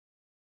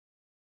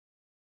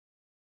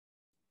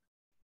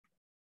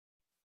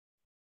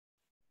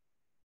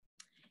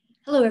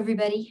Hello,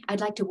 everybody. I'd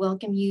like to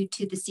welcome you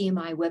to the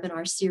CMI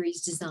webinar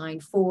series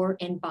designed for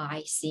and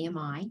by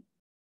CMI. I'd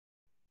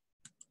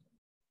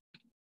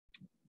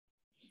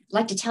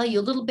like to tell you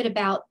a little bit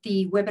about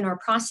the webinar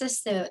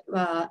process that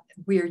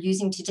we're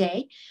using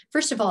today.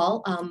 First of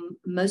all,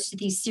 most of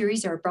these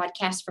series are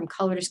broadcast from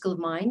Colorado School of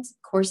Mines.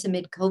 Of course,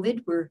 amid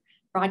COVID, we're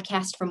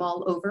broadcast from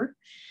all over.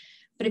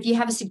 But if you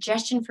have a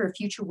suggestion for a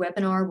future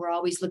webinar, we're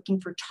always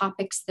looking for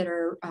topics that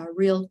are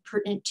real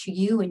pertinent to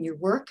you and your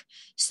work.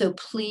 So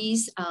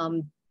please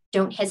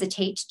don't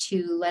hesitate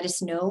to let us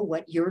know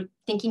what you're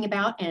thinking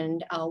about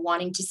and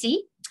wanting to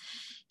see.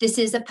 This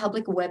is a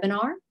public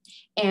webinar,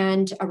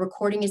 and a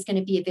recording is going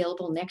to be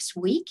available next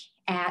week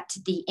at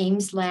the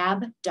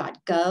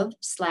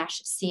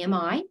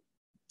aimslab.gov/CMI.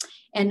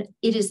 And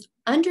it is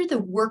under the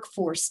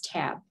Workforce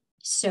tab,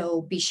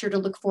 so be sure to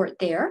look for it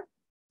there.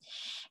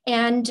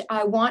 And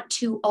I want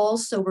to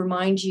also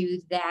remind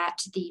you that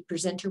the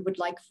presenter would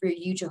like for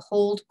you to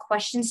hold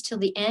questions till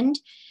the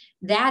end.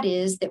 That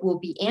is, that we'll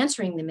be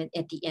answering them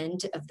at the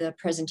end of the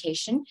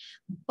presentation.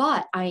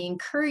 But I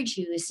encourage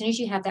you, as soon as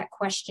you have that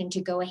question,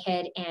 to go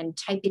ahead and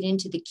type it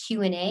into the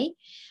Q&A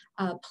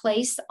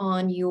place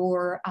on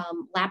your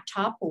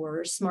laptop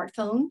or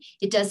smartphone.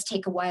 It does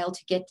take a while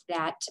to get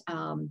that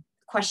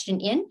question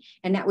in,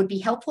 and that would be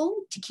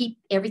helpful to keep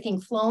everything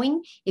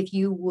flowing. If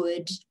you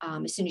would,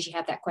 as soon as you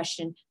have that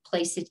question,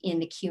 place it in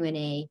the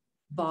Q&A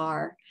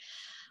bar.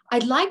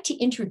 I'd like to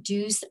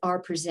introduce our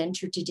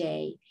presenter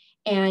today.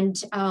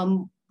 And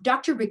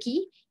Dr.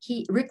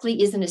 Rickli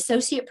is an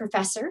associate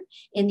professor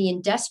in the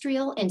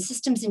Industrial and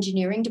Systems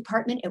Engineering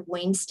Department at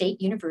Wayne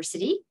State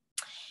University.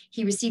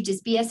 He received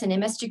his BS and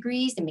MS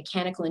degrees in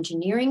mechanical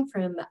engineering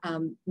from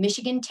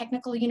Michigan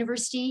Technological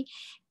University,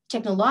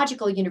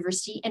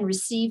 and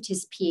received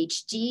his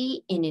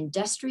PhD in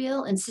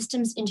industrial and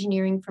systems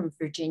engineering from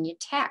Virginia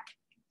Tech.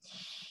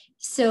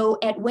 So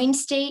at Wayne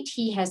State,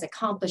 he has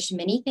accomplished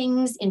many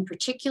things, in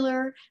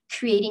particular,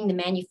 creating the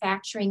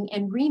manufacturing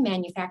and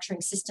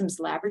remanufacturing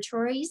systems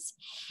laboratories.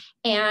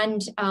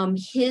 And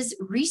his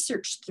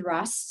research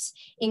thrusts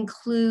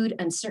include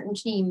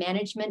uncertainty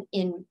management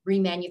in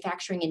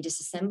remanufacturing and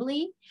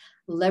disassembly,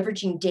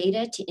 leveraging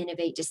data to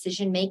innovate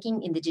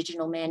decision-making in the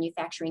digital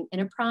manufacturing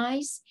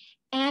enterprise,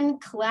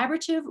 and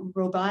collaborative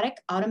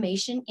robotic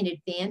automation in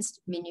advanced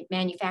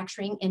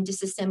manufacturing and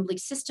disassembly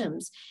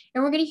systems.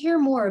 And we're going to hear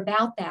more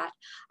about that.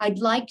 I'd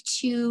like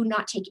to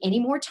not take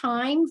any more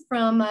time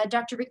from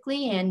Dr.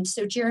 Rickli. And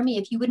so Jeremy,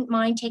 if you wouldn't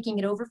mind taking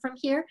it over from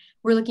here,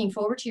 we're looking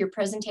forward to your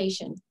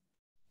presentation.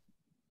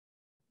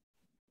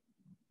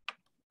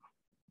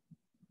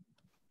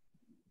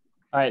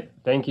 All right,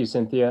 thank you,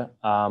 Cynthia.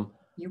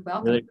 You're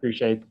welcome. Really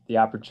appreciate the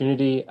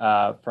opportunity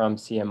from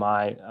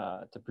CMI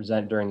to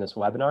present during this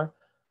webinar.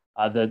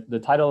 The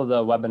title of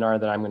the webinar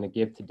that I'm going to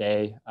give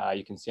today,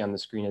 you can see on the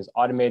screen, is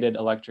Automated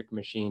Electric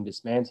Machine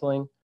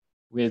Dismantling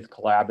with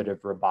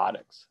Collaborative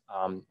Robotics.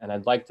 And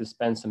I'd like to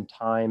spend some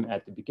time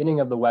at the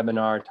beginning of the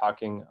webinar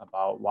talking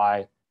about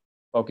why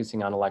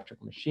focusing on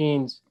electric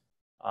machines,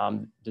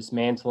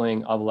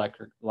 dismantling of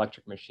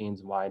electric machines,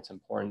 and why it's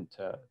important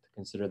to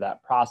consider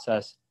that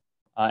process.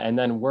 And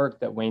then work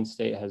that Wayne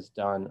State has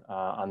done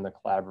on the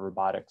collaborative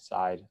robotics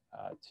side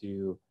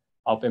to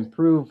help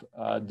improve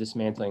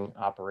dismantling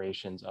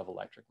operations of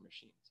electric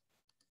machines.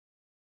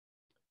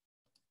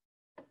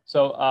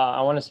 So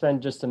I want to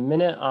spend just a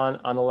minute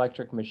on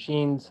electric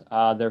machines.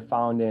 They're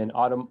found in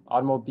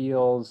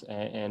automobiles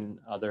and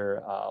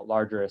other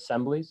larger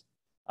assemblies,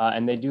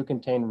 and they do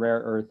contain rare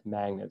earth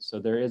magnets. So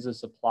there is a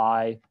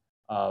supply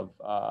of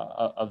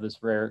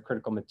this rare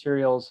critical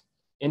materials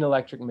in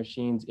electric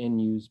machines in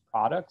used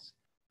products.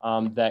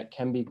 That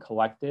can be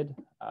collected,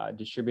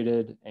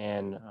 distributed,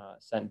 and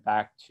sent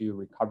back to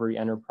recovery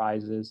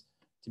enterprises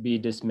to be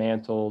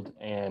dismantled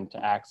and to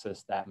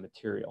access that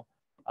material.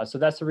 So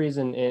that's the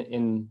reason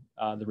in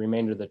the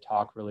remainder of the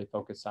talk really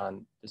focus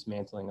on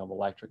dismantling of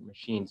electric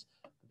machines.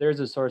 There's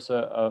a source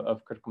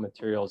of critical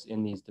materials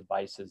in these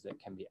devices that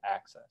can be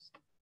accessed.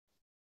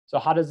 So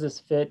how does this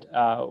fit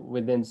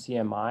within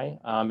CMI?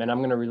 And I'm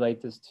going to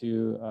relate this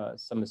to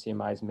some of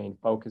CMI's main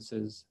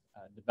focuses,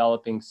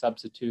 developing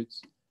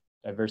substitutes,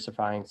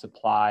 diversifying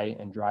supply,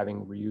 and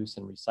driving reuse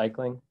and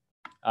recycling.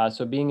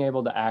 So being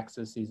able to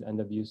access these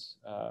end-of-use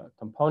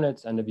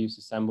components, end-of-use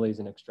assemblies,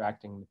 and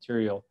extracting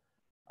material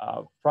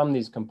from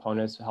these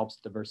components helps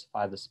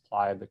diversify the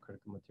supply of the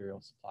critical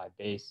material supply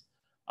base,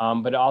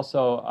 but it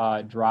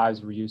also drives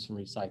reuse and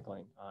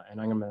recycling.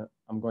 And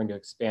I'm going to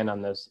expand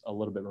on this a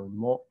little bit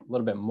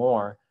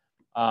more,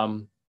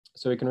 so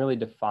we can really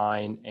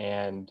define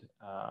and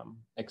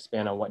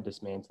expand on what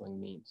dismantling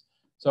means.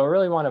 So I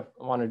really want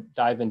to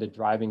dive into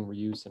driving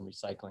reuse and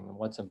recycling and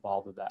what's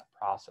involved with that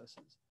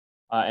processes.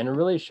 And it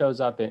really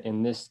shows up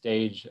in this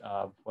stage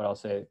of what I'll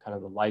say kind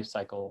of the life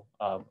cycle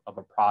of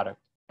a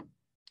product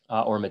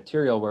or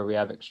material, where we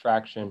have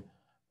extraction,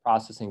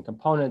 processing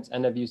components,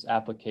 end of use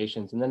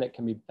applications, and then it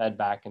can be fed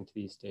back into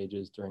these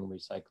stages during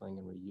recycling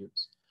and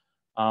reuse.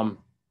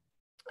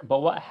 But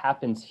what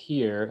happens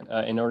here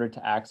in order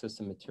to access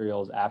the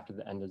materials after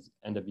the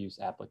end of use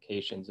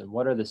applications, and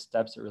what are the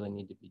steps that really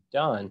need to be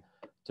done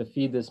to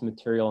feed this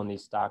material and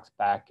these stocks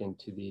back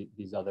into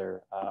these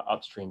other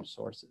upstream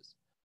sources?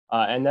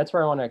 And that's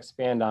where I want to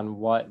expand on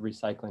what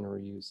recycling and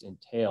reuse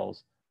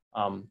entails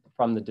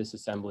from the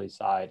disassembly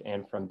side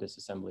and from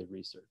disassembly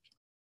research.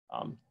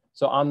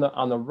 So on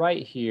the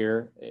right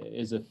here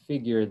is a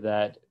figure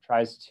that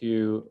tries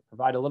to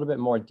provide a little bit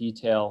more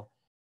detail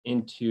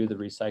into the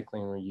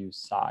recycling and reuse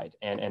side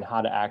and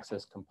how to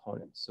access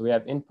components. So we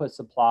have input,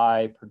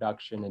 supply,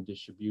 production, and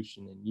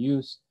distribution and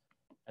use.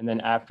 And then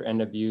after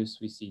end of use,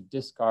 we see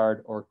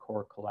discard or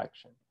core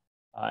collection.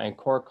 And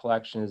core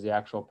collection is the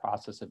actual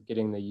process of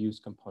getting the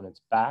used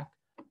components back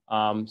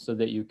so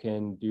that you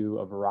can do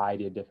a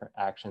variety of different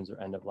actions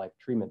or end of life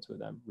treatments with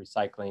them: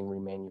 recycling,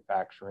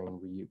 remanufacturing,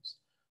 reuse.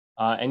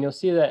 And you'll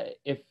see that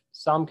if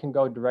some can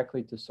go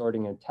directly to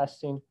sorting and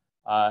testing,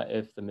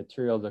 if the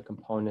material, the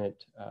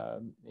component,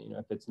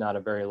 if it's not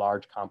a very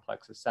large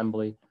complex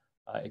assembly,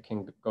 it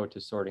can go to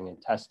sorting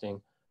and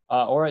testing,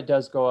 or it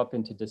does go up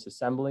into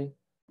disassembly,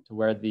 to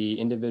where the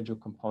individual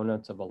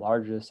components of a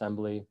larger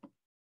assembly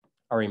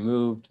are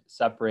removed,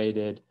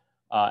 separated,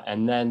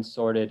 and then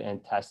sorted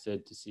and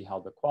tested to see how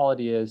the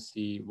quality is,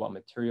 see what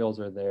materials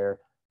are there,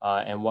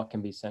 and what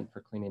can be sent for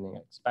cleaning and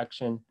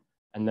inspection,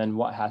 and then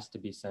what has to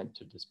be sent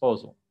to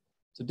disposal.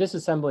 So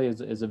disassembly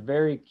is a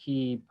very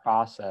key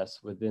process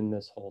within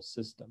this whole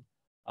system.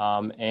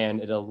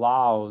 And it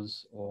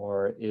allows,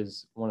 or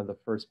is one of the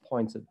first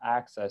points of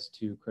access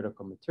to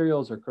critical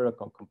materials or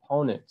critical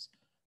components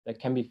that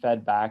can be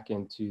fed back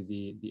into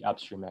the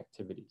upstream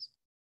activities.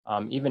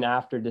 Even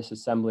after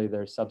disassembly,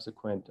 there are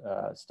subsequent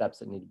steps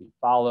that need to be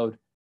followed: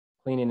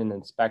 cleaning and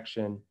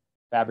inspection,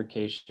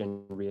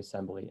 fabrication,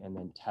 reassembly, and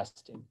then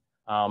testing.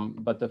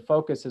 But the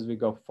focus as we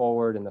go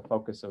forward, and the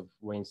focus of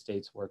Wayne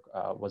State's work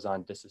was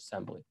on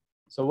disassembly.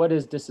 So what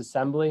is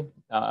disassembly?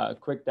 A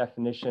quick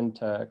definition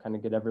to kind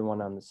of get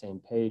everyone on the same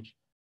page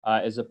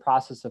is a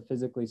process of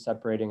physically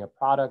separating a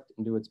product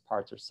into its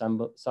parts or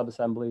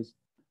subassemblies.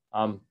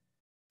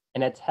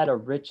 And it's had a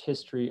rich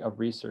history of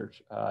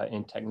research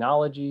in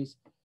technologies,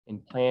 in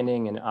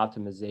planning and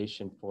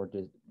optimization for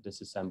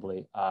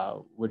disassembly,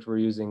 which we're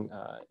using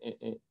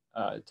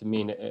to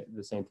mean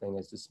the same thing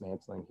as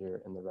dismantling here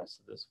in the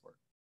rest of this work.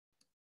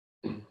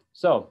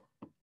 So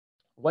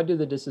what do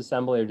the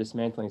disassembly or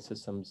dismantling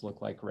systems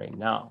look like right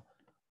now?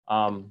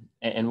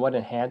 And what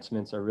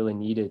enhancements are really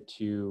needed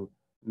to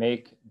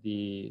make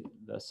the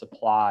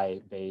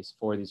supply base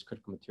for these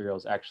critical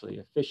materials actually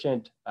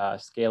efficient,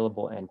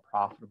 scalable, and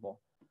profitable?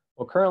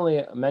 Well,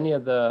 currently, many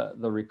of the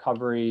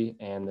recovery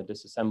and the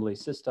disassembly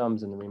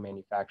systems and the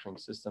remanufacturing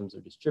systems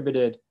are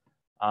distributed.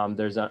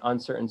 There's an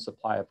uncertain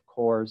supply of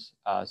cores.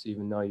 So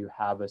even though you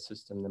have a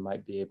system that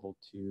might be able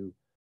to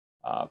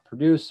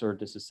produce or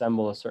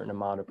disassemble a certain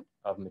amount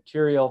of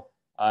material,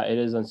 it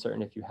is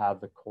uncertain if you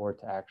have the core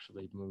to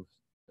actually move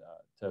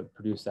to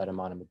produce that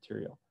amount of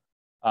material.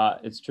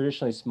 It's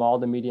traditionally small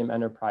to medium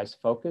enterprise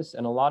focus,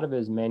 and a lot of it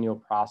is manual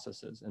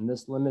processes, and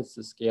this limits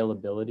the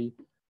scalability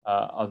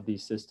of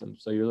these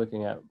systems. So you're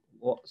looking at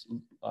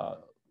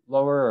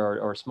lower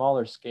or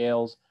smaller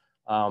scales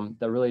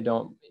that really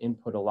don't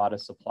input a lot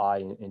of supply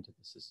into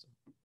the system.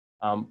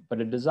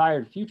 But a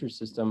desired future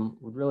system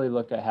would really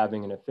look at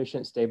having an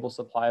efficient, stable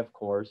supply of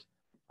cores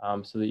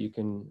so that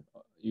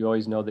you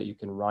always know that you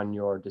can run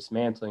your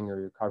dismantling or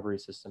recovery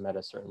system at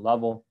a certain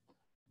level.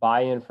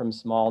 Buy-in from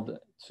small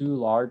to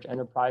large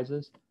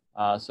enterprises,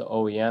 so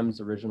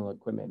OEMs, original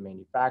equipment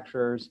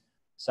manufacturers,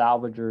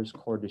 salvagers,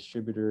 core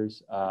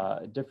distributors,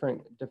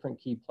 different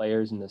key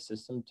players in the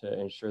system to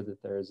ensure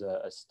that there's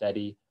a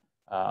steady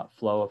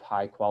flow of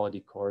high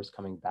quality cores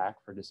coming back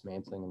for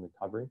dismantling and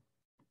recovery.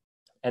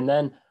 And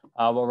then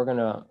what we're going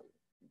to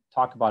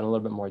talk about in a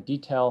little bit more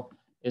detail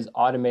is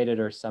automated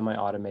or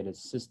semi-automated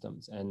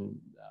systems. And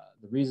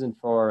the reason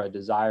for a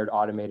desired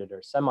automated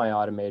or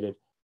semi-automated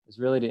is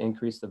really to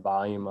increase the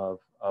volume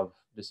of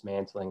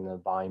dismantling and the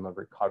volume of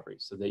recovery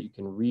so that you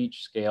can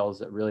reach scales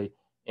that really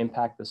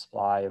impact the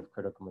supply of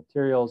critical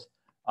materials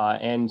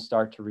and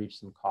start to reach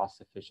some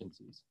cost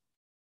efficiencies.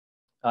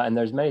 And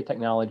there's many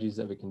technologies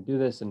that we can do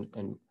this. And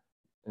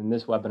in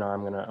this webinar,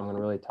 I'm gonna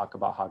really talk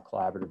about how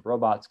collaborative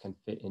robots can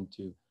fit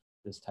into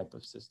this type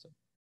of system.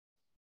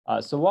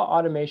 So what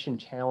automation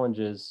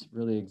challenges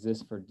really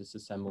exist for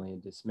disassembly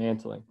and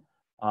dismantling?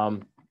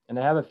 And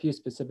I have a few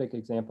specific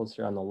examples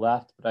here on the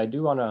left, but I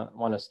do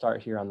wanna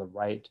start here on the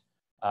right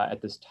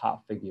at this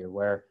top figure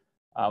where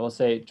we'll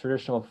say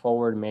traditional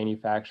forward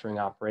manufacturing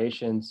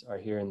operations are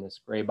here in this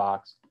gray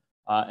box.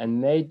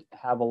 And they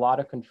have a lot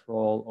of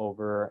control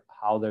over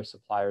how their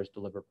suppliers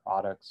deliver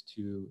products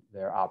to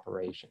their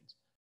operations.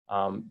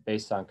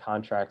 Based on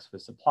contracts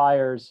with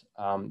suppliers,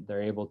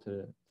 they're able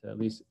to at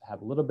least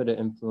have a little bit of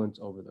influence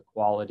over the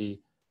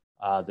quality,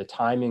 the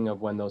timing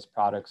of when those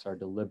products are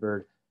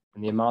delivered,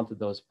 and the amount that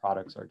those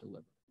products are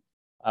delivered.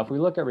 If we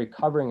look at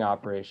recovering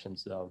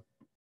operations though,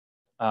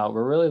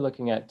 we're really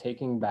looking at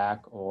taking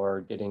back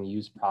or getting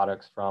used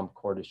products from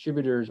core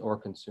distributors or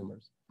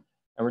consumers.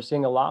 And we're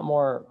seeing a lot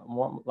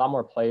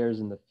more players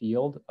in the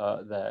field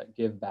that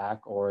give back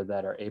or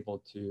that are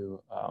able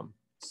to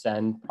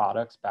send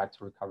products back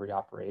to recovery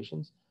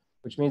operations,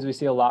 which means we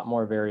see a lot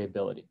more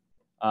variability.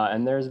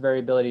 And there's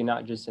variability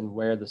not just in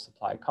where the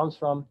supply comes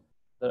from,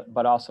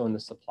 but also in the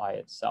supply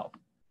itself.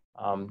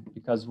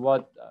 Because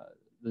what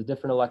the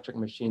different electric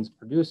machines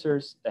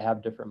producers, they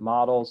have different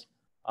models.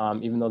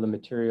 Even though the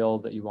material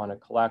that you want to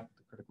collect,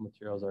 the critical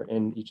materials are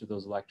in each of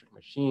those electric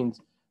machines,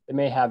 they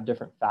may have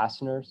different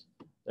fasteners.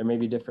 There may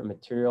be different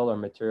material or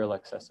material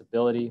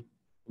accessibility.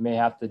 You may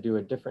have to do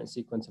a different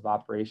sequence of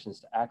operations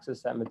to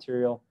access that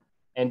material.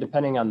 And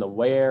depending on the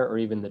wear or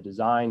even the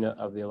design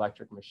of the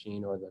electric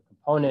machine or the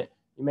component,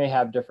 you may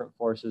have different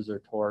forces or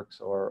torques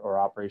or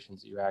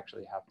operations that you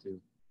actually have to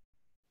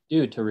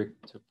do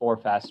for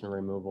fastener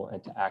removal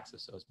and to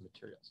access those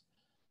materials.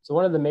 So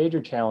one of the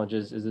major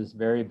challenges is this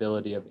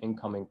variability of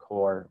incoming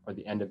core or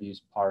the end of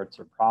use parts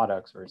or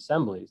products or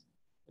assemblies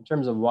in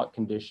terms of what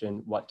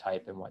condition, what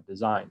type, and what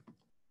design.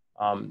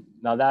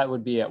 Now that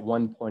would be at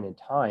one point in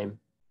time.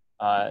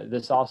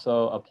 This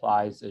also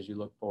applies as you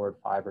look forward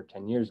 5 or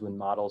 10 years when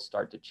models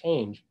start to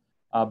change,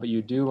 but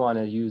you do want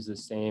to use the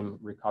same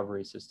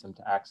recovery system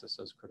to access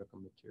those critical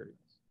materials.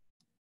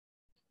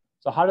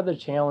 So how do the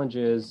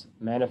challenges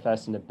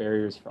manifest into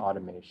barriers for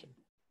automation?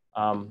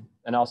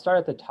 And I'll start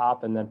at the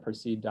top and then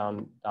proceed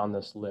down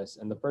this list.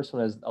 And the first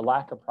one is a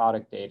lack of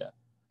product data.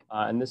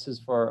 And this is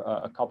for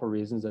a couple of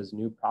reasons. As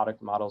new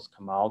product models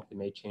come out, they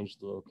may change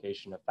the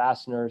location of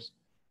fasteners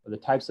or the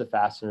types of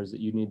fasteners that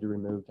you need to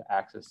remove to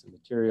access the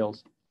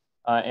materials.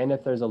 And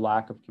if there's a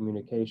lack of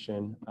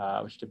communication,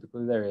 which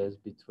typically there is,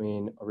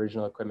 between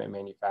original equipment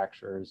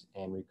manufacturers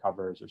and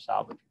recoverers or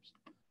salvagers.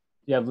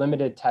 You have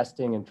limited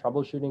testing and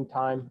troubleshooting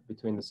time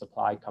between the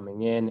supply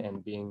coming in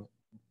and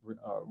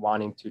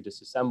wanting to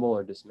disassemble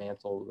or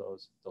dismantle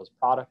those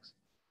products.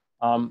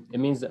 It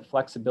means that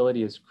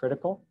flexibility is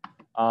critical,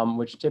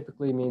 which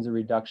typically means a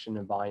reduction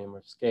in volume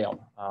or scale.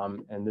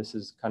 And this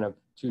is kind of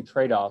two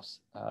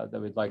trade-offs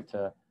that we'd like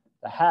to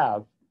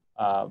have.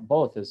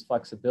 Both is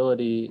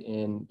flexibility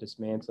in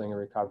dismantling and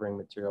recovering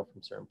material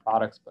from certain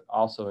products, but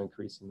also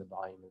increasing the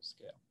volume and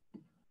scale.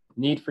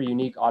 Need for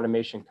unique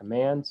automation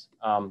commands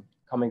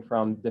coming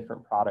from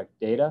different product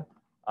data,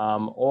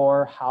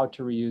 or how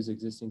to reuse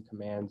existing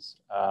commands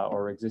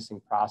or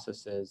existing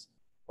processes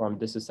from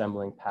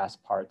disassembling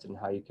past parts, and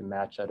how you can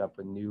match that up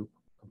with new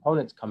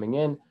components coming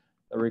in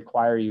that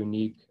require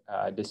unique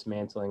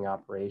dismantling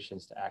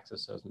operations to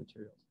access those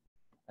materials.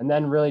 And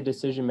then really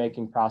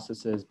decision-making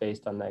processes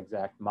based on the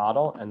exact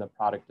model and the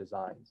product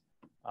designs.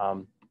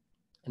 And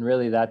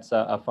really that's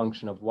a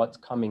function of what's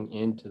coming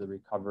into the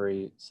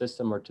recovery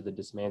system or to the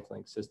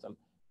dismantling system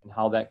and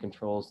how that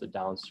controls the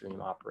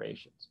downstream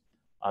operations.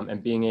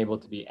 And being able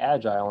to be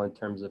agile in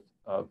terms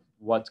of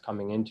what's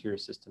coming into your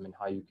system and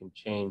how you can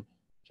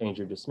change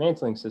your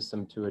dismantling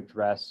system to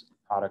address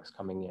products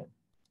coming in.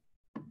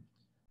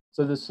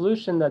 So the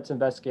solution that's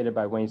investigated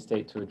by Wayne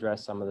State to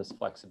address some of this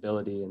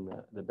flexibility and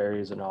the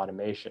barriers in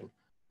automation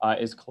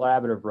is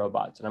collaborative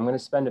robots. And I'm going to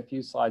spend a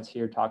few slides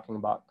here talking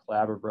about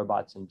collaborative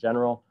robots in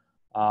general.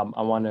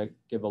 I want to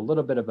give a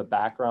little bit of a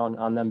background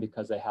on them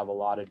because they have a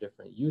lot of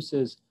different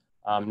uses,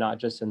 not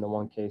just in the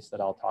one case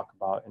that I'll talk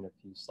about in a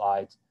few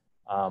slides,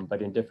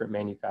 but in different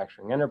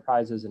manufacturing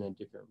enterprises and in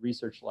different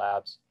research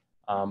labs,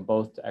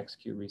 both to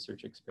execute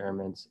research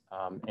experiments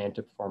and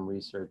to perform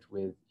research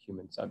with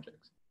human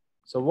subjects.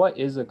 So what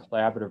is a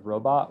collaborative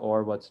robot,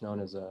 or what's known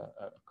as a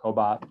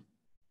cobot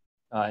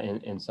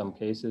in some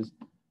cases?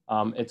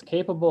 It's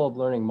capable of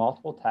learning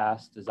multiple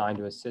tasks designed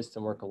to assist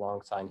and work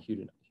alongside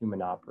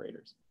human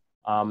operators.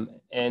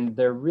 And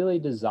they're really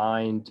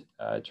designed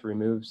to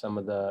remove some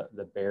of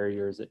the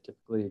barriers that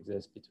typically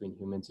exist between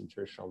humans and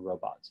traditional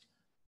robots.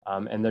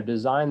 And they're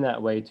designed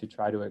that way to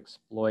try to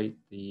exploit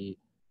the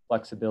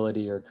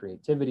flexibility or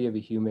creativity of a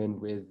human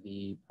with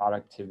the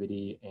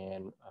productivity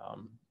and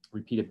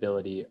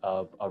repeatability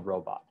of a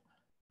robot.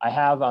 I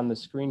have on the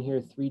screen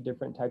here 3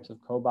 different types of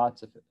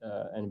cobots, if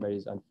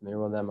anybody's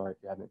unfamiliar with them or if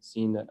you haven't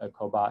seen a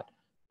cobot.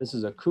 This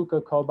is a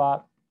KUKA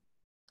cobot.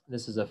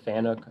 This is a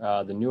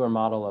FANUC, the newer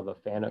model of a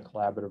FANUC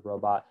collaborative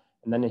robot.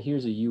 And then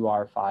here's a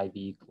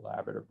UR5E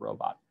collaborative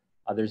robot.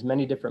 There's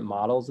many different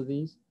models of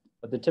these,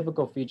 but the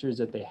typical features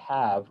that they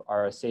have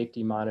are a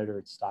safety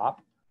monitored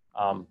stop,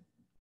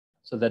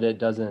 so that it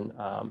doesn't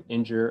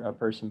injure a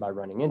person by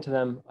running into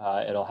them.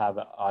 It'll have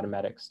an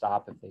automatic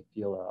stop if they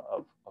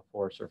feel a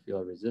force or feel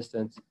a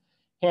resistance.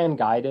 Hand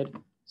guided,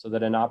 so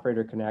that an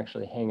operator can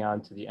actually hang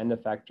on to the end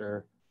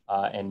effector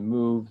and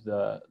move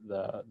the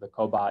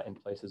cobot in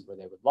places where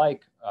they would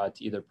like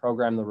to either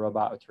program the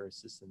robot or to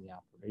assist in the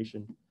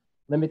operation.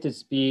 Limited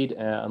speed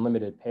and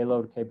unlimited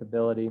payload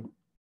capability.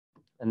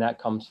 And that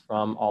comes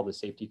from all the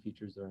safety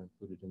features that are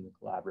included in the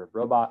collaborative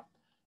robot.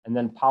 And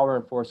then power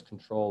and force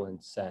control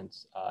and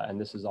sense.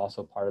 And this is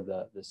also part of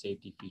the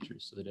safety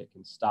features so that it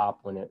can stop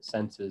when it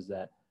senses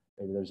that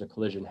maybe there's a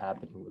collision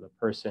happening with a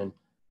person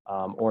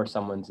or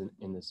someone's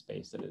in the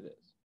space that it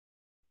is.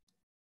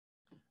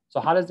 So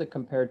how does it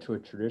compare to a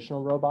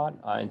traditional robot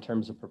in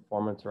terms of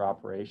performance or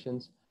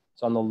operations?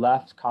 So on the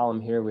left column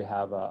here, we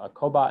have a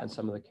cobot and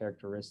some of the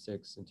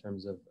characteristics in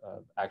terms of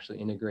actually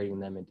integrating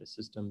them into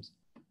systems.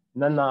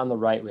 And then on the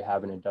right, we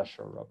have an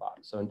industrial robot.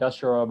 So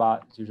industrial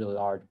robot is usually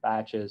large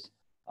batches,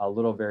 a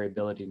little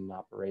variability in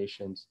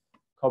operations.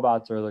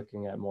 Cobots are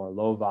looking at more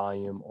low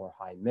volume or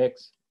high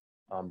mix,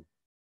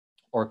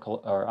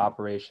 or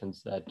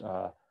operations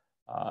that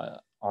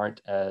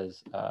aren't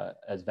as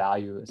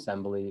value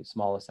assembly,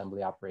 small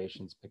assembly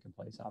operations, pick and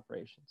place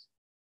operations.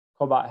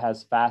 Cobot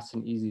has fast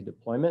and easy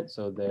deployment,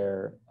 so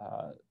they're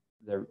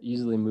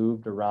easily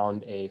moved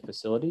around a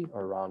facility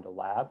or around a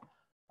lab,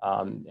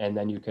 and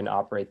then you can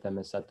operate them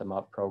and set them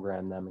up,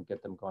 program them, and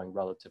get them going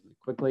relatively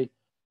quickly.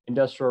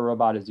 Industrial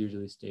robot is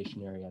usually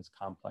stationary, has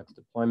complex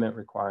deployment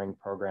requiring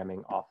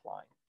programming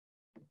offline.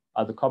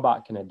 The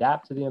cobot can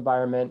adapt to the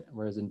environment,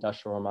 whereas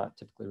industrial robot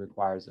typically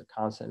requires a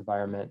constant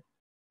environment.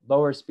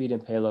 Lower speed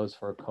and payloads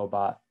for a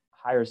cobot,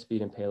 higher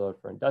speed and payload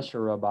for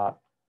industrial robot.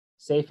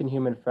 Safe and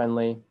human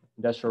friendly.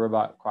 Industrial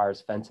robot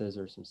requires fences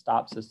or some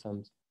stop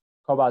systems.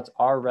 Cobots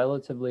are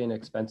relatively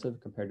inexpensive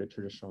compared to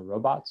traditional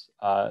robots,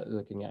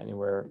 looking at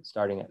anywhere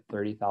starting at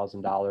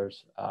 $30,000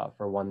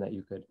 for one that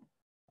you could,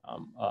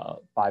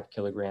 5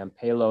 kilogram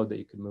payload that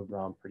you could move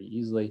around pretty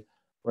easily.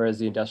 Whereas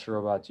the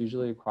industrial robots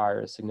usually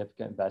require a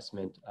significant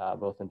investment,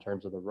 both in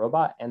terms of the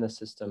robot and the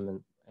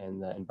system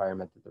and the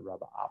environment that the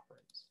robot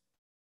operates.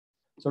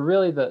 So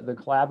really the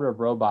collaborative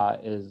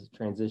robot is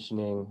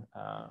transitioning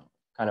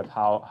kind of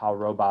how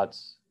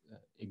robots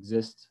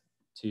exist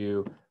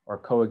to or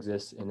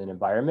coexist in an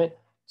environment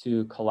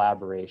to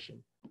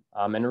collaboration.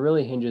 And it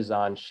really hinges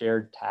on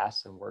shared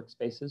tasks and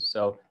workspaces.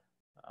 So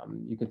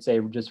you could say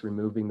just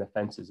removing the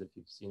fences. If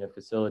you've seen a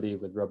facility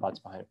with robots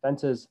behind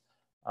fences,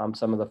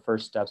 some of the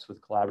first steps with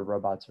collaborative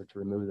robots are to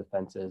remove the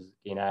fences,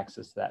 gain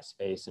access to that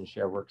space, and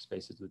share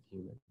workspaces with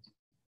humans.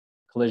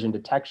 Collision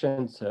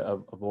detection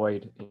to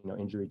avoid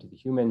injury to the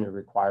human, a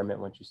requirement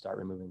once you start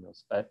removing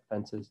those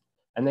fences.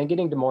 And then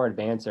getting to more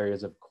advanced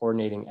areas of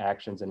coordinating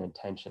actions and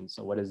intentions.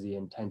 So what is the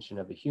intention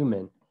of a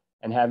human,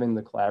 and having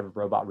the collaborative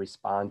robot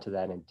respond to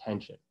that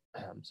intention.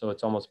 So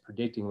it's almost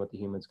predicting what the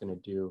human's going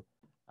to do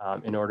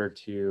in order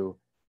to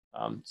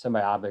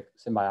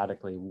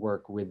symbiotically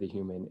work with the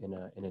human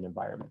in an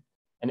environment.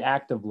 And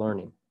active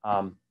learning.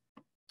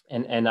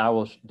 And I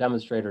will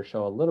demonstrate or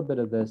show a little bit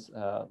of this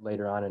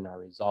later on in our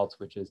results,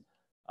 which is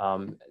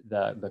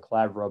the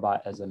collaborative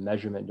robot as a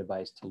measurement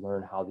device to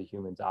learn how the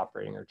human's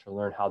operating or to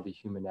learn how the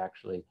human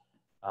actually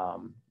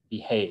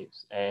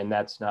behaves. And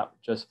that's not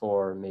just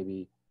for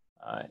maybe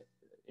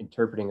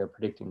interpreting or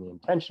predicting the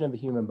intention of a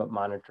human, but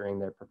monitoring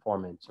their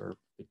performance or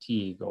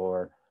fatigue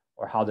or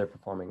how they're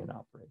performing in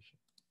operation.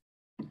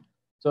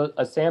 So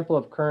a sample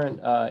of current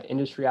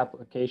industry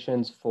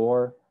applications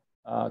for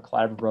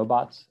collaborative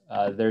robots.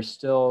 There's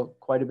still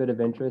quite a bit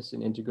of interest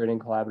in integrating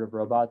collaborative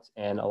robots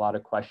and a lot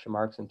of question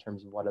marks in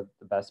terms of what are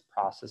the best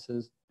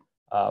processes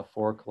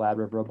for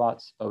collaborative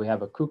robots. But we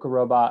have a KUKA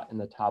robot in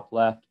the top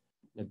left,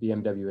 a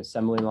BMW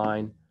assembly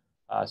line,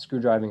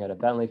 screw driving at a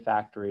Bentley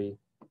factory,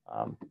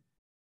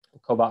 a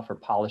cobot for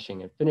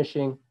polishing and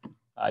finishing,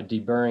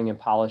 deburring and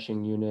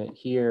polishing unit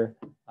here,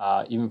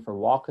 even for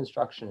wall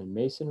construction and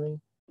masonry,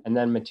 and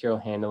then material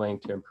handling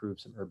to improve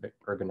some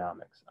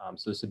ergonomics.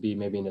 So this would be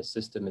maybe an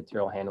assisted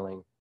material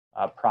handling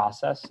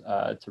process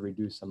to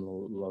reduce some of the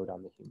load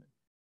on the human.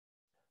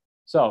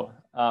 So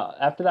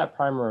after that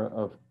primer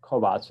of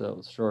cobots, so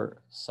a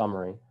short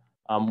summary,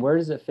 where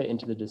does it fit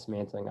into the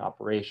dismantling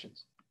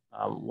operations?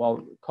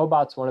 Well,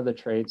 cobots, one of the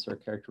traits or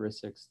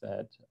characteristics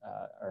that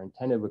are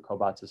intended with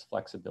cobots is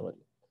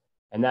flexibility.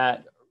 And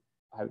that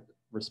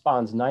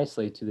responds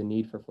nicely to the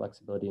need for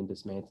flexibility in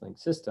dismantling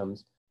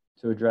systems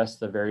to address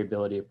the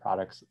variability of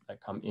products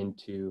that come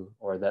into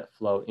or that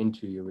flow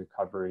into your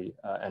recovery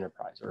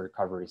enterprise or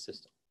recovery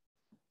system.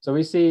 So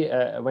we see,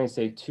 when I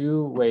say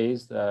two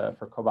ways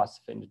for cobots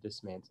to fit into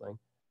dismantling.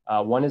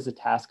 One is a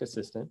task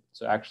assistant.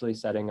 So actually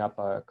setting up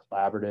a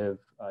collaborative,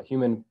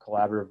 human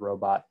collaborative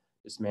robot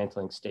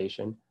dismantling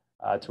station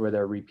to where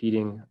they're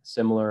repeating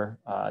similar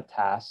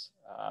tasks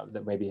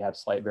that maybe have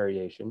slight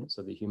variation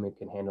so the human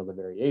can handle the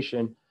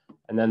variation,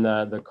 and then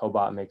the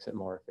cobot makes it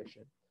more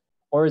efficient.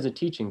 Or as a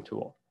teaching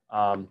tool.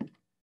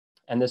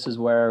 And this is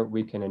where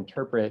we can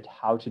interpret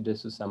how to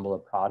disassemble a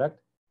product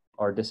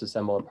or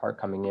disassemble a part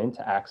coming in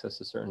to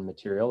access a certain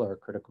material or a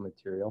critical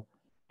material,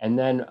 and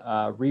then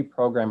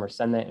reprogram or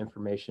send that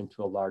information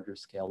to a larger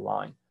scale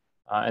line.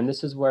 And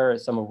this is where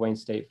some of Wayne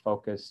State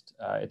focused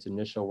its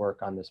initial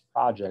work on this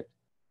project,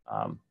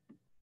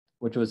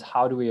 which was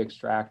how do we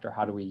extract or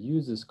how do we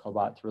use this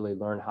cobot to really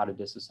learn how to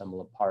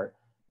disassemble a part,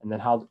 and then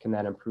how can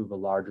that improve a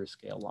larger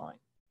scale line.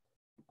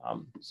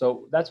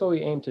 So that's what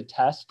we aim to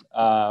test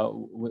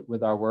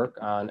with our work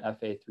on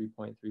FA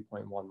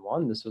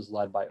 3.3.11. This was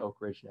led by Oak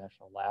Ridge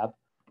National Lab,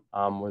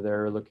 where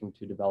they're looking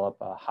to develop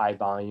a high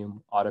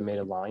volume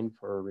automated line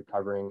for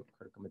recovering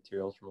critical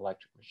materials from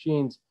electric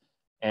machines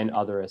and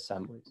other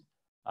assemblies.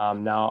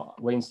 Now,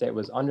 Wayne State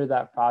was under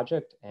that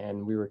project,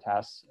 and we were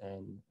tasked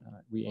and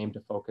we aimed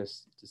to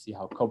focus to see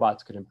how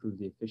cobots could improve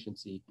the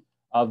efficiency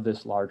of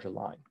this larger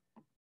line.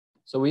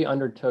 So we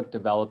undertook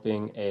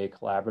developing a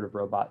collaborative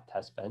robot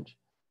test bench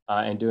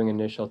and doing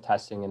initial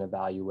testing and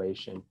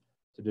evaluation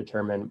to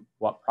determine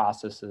what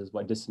processes,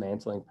 what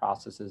dismantling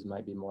processes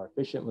might be more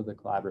efficient with a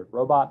collaborative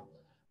robot,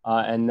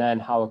 and then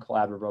how a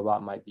collaborative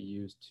robot might be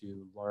used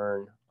to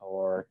learn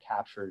or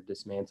capture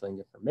dismantling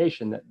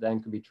information that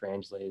then could be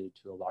translated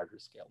to a larger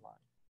scale line.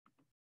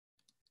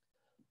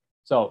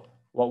 So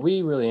what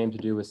we really aim to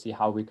do is see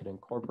how we could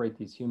incorporate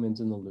these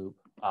humans in the loop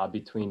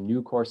between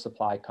new core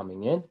supply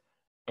coming in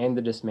and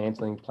the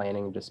dismantling,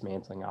 planning, and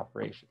dismantling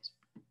operations.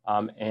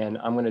 And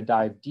I'm going to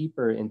dive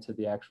deeper into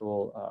the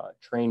actual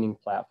training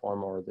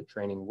platform or the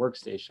training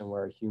workstation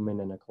where a human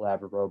and a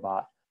collaborative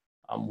robot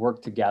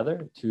work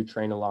together to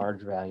train a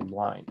large volume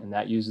line. And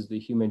that uses the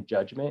human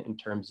judgment in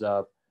terms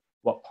of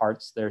what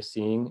parts they're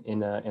seeing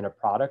in a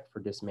product for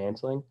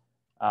dismantling,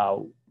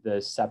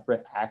 the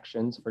separate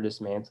actions for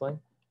dismantling,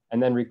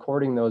 and then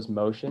recording those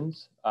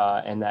motions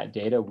and that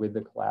data with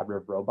the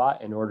collaborative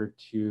robot in order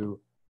to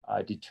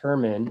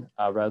determine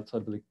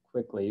relatively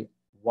quickly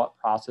what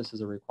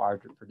processes are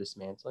required for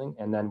dismantling,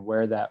 and then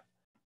where that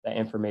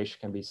information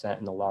can be sent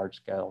in the large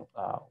scale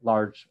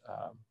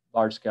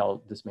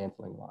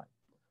dismantling line.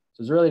 So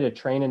it's really to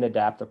train and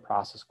adapt the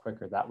process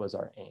quicker. That was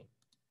our aim.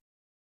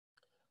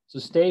 So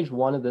stage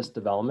one of this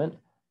development,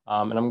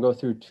 and I'm gonna go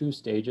through two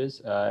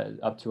stages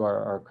up to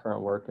our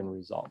current work and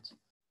results,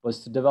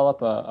 was to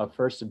develop a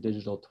first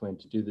digital twin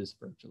to do this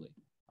virtually,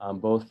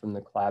 both from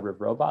the collaborative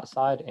robot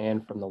side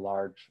and from the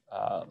large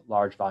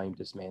volume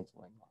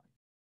dismantling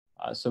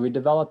line. So we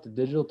developed a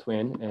digital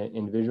twin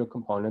in Visual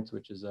Components,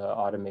 which is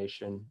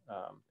automation,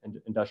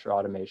 industrial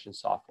automation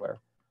software.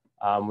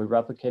 We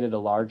replicated a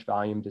large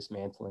volume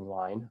dismantling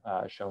line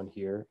shown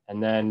here,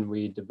 and then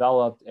we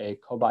developed a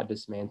cobot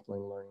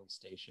dismantling learning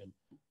station,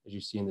 as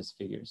you see in this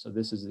figure. So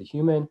this is the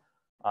human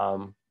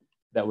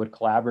that would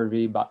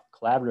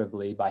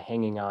collaboratively by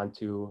hanging on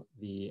to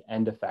the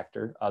end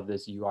effector of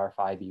this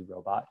UR5E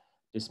robot,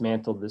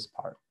 dismantle this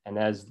part. And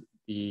as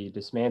the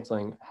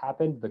dismantling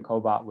happened, the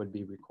cobot would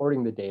be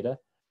recording the data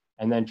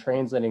and then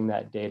translating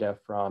that data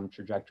from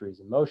trajectories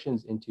and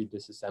motions into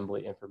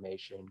disassembly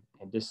information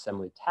and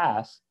disassembly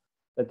tasks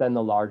that then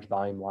the large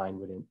volume line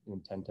would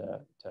intend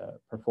to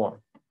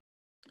perform.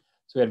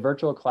 So we had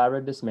virtual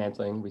collaborative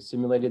dismantling. We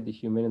simulated the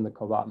human and the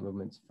cobot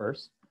movements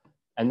first,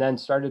 and then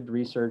started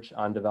research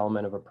on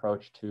development of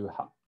approach to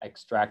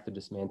extract the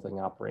dismantling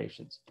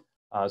operations.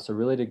 So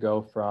really to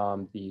go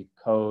from the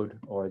code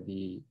or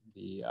the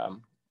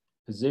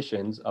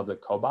positions of the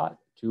cobot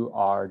to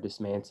our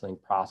dismantling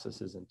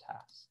processes and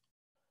tasks.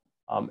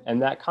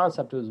 And that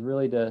concept was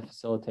really to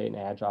facilitate an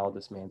agile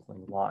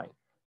dismantling line.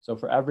 So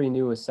for every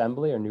new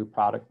assembly or new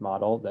product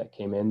model that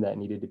came in that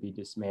needed to be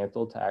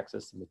dismantled to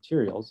access the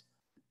materials,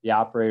 the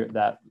operator,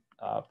 that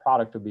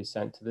product would be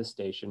sent to the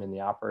station, and the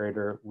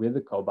operator with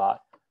the cobot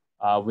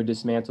would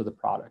dismantle the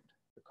product.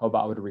 The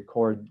cobot would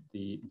record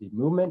the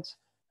movements,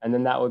 and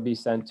then that would be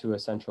sent to a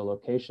central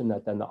location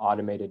that then the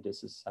automated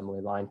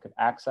disassembly line could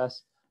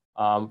access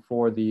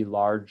for the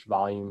large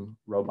volume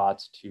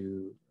robots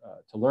to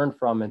learn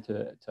from and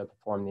to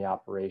perform the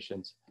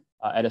operations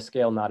at a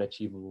scale not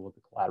achievable with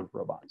the collaborative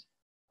robots.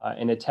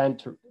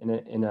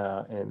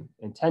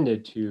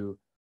 Intended to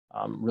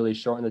really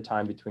shorten the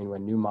time between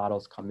when new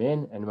models come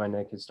in and when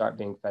they can start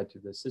being fed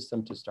through the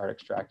system to start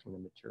extracting the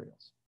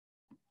materials.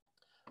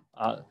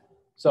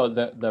 So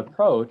the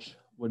approach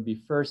would be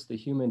first the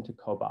human to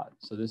cobot.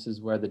 So this is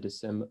where the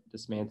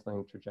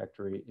dismantling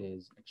trajectory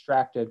is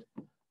extracted.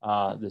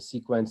 The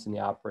sequence and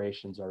the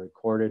operations are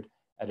recorded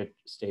at a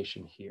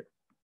station here.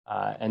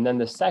 And then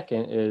the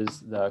second is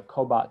the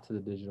cobot to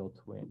the digital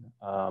twin,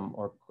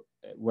 or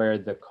where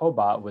the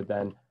cobot would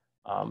then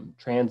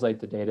translate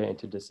the data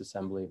into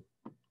disassembly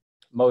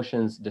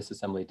motions,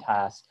 disassembly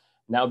tasks,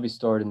 and that would be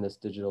stored in this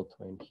digital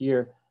twin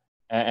here.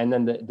 And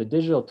then the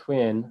digital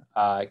twin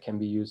can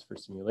be used for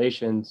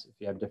simulations if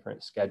you have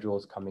different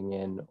schedules coming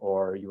in,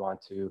 or you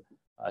want to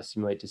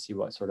simulate to see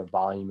what sort of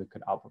volume it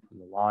could output from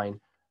the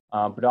line.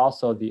 But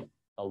also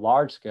a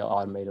large scale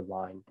automated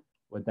line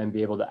would then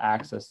be able to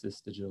access this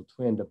digital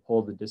twin to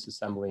pull the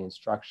disassembly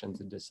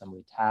instructions and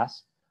disassembly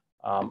tasks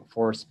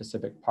for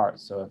specific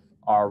parts. So if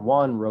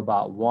R1,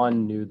 robot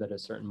 1 knew that a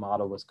certain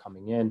model was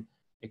coming in,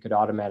 it could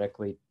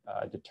automatically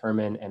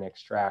determine and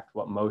extract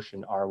what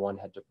motion R1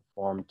 had to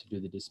perform to do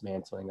the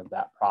dismantling of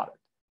that product.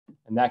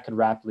 And that could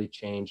rapidly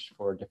change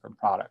for different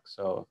products.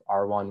 So if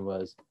R1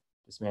 was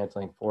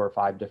dismantling 4 or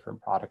 5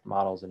 different product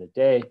models in a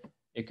day,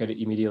 it could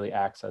immediately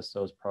access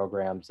those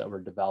programs that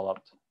were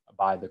developed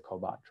by the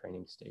cobot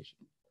training station.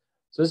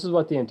 So this is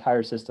what the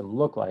entire system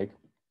looked like.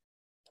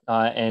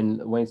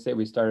 And Wayne State,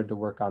 we started to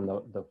work on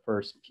the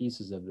first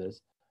pieces of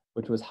this,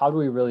 which was how do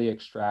we really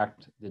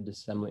extract the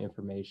disassembly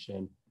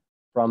information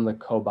from the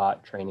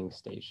cobot training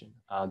station.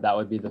 That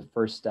would be the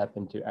first step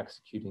into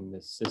executing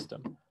this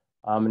system.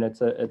 And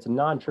it's a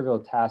non-trivial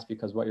task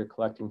because what you're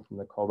collecting from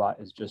the cobot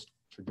is just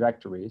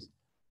trajectories.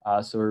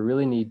 So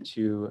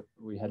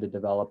we had to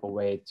develop a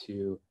way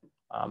to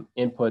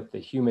input the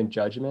human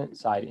judgment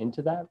side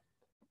into that.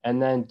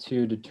 and then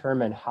to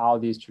determine how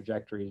these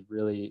trajectories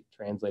really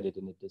translated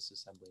into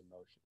disassembly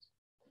motions.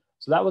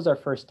 So that was our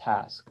first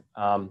task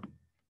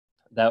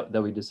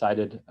that we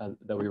decided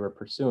that we were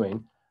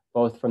pursuing,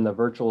 both from the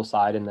virtual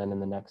side, and then in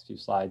the next few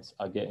slides,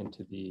 I'll get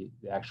into the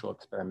actual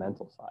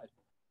experimental side.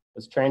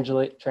 Was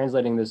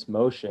translating this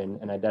motion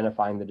and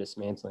identifying the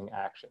dismantling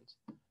actions.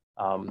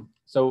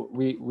 So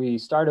we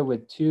started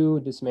with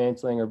two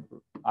dismantling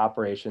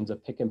operations, a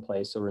pick and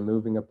place, so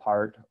removing a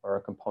part or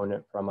a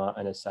component from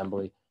an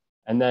assembly,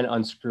 and then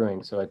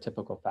unscrewing, so a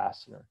typical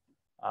fastener.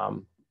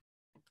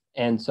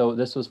 And so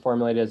this was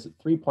formulated as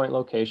 3-point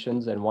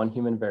locations and one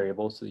human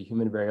variable. So the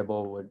human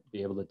variable would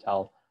be able to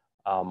tell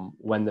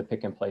when the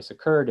pick and place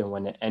occurred and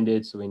when it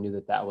ended. So we knew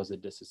that that was a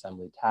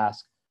disassembly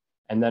task.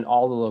 And then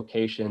all the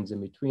locations in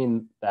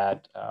between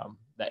that,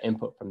 that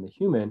input from the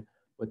human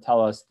would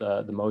tell us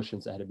the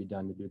motions that had to be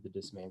done to do the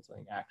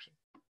dismantling action.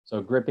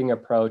 So gripping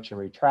approach and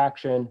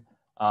retraction,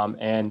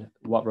 and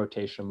what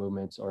rotational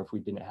movements, or if we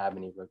didn't have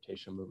any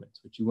rotational movements,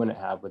 which you wouldn't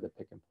have with a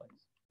pick and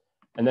place.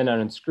 And then on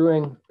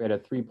unscrewing, we had a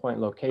 3-point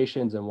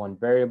locations and one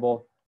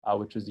variable,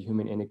 which was the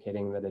human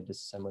indicating that a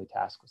disassembly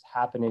task was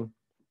happening.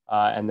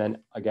 And then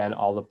again,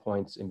 all the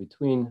points in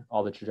between,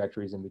 all the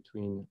trajectories in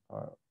between,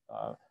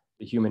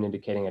 the human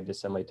indicating a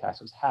disassembly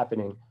task was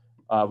happening,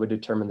 would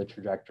determine the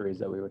trajectories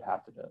that we would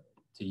have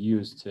to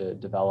use to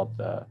develop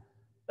the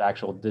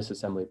actual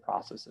disassembly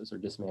processes or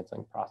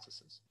dismantling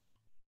processes.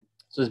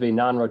 So this would be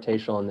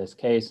non-rotational in this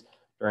case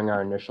during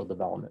our initial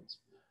developments.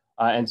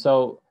 And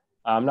so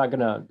I'm not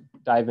gonna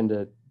dive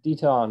into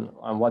detail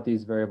on what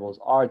these variables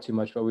are too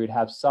much, but we'd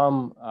have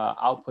some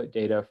output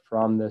data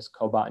from this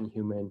cobot and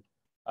human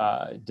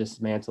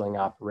dismantling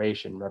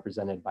operation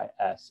represented by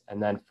S.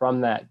 And then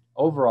from that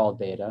overall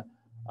data,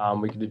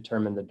 we could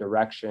determine the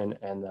direction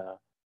and the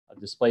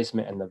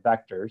displacement and the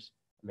vectors,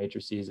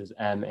 matrices as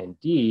M and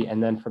D.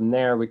 And then from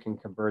there, we can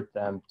convert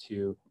them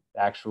to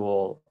the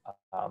actual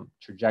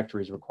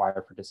trajectories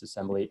required for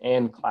disassembly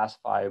and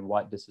classify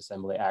what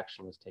disassembly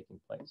action was taking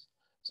place.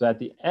 So at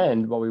the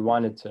end,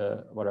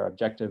 what our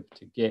objective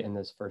to get in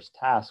this first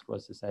task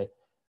was to say,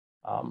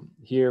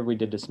 here we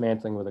did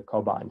dismantling with a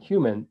cobot and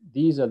human.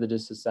 These are the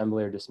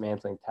disassembly or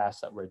dismantling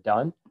tasks that were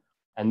done.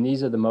 And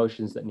these are the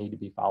motions that need to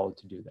be followed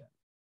to do that.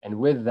 And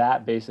with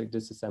that basic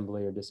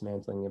disassembly or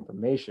dismantling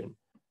information,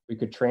 we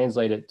could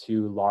translate it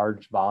to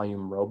large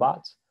volume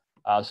robots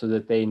so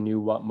that they knew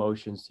what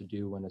motions to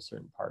do when a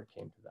certain part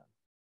came to them.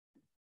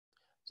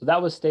 So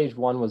that was stage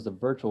one, was the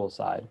virtual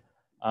side.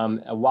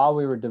 And while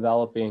we were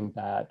developing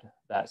that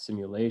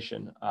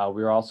simulation,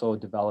 we were also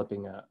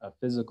developing a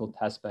physical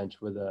test bench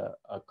with a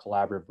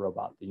collaborative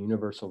robot, the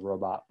Universal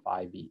Robot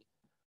 5E.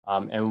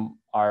 And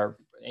our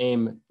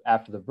aim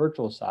after the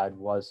virtual side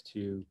was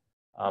to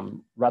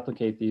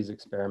replicate these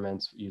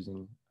experiments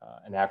using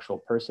an actual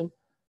person,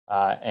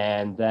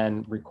 and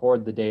then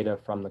record the data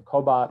from the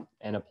cobot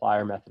and apply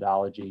our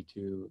methodology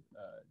to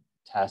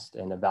test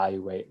and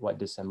evaluate what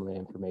disassembly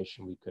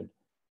information we could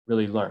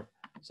really learn.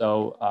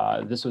 So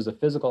this was a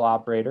physical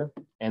operator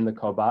and the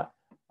cobot.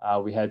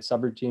 We had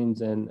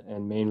subroutines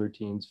and main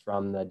routines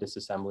from the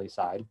disassembly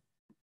side.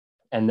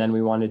 And then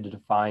we wanted to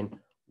define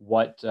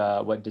what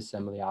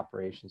disassembly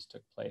operations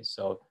took place.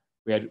 So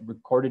we had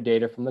recorded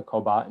data from the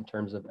cobot in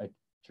terms of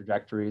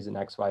trajectories and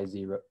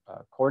XYZ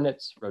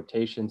coordinates,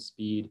 rotation,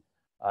 speed,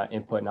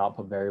 input and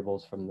output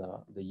variables from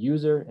the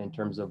user in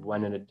terms of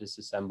when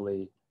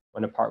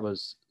when a part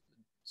was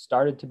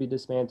started to be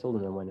dismantled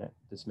and then when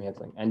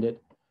dismantling ended.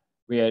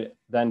 We had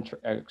then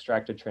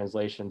extracted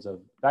translations of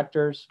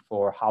vectors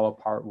for how a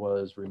part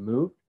was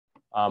removed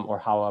or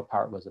how a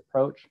part was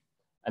approached.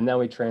 And then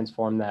we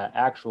transformed that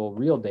actual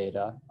real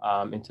data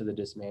into the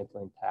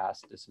dismantling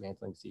task,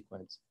 dismantling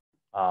sequence,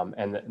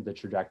 and the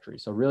trajectory.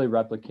 So really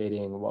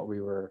replicating what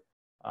we were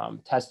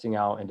testing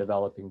out and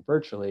developing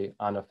virtually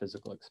on a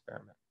physical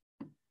experiment.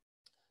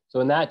 So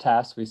in that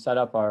task, we set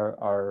up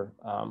our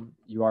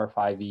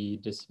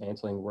UR5E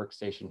dismantling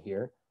workstation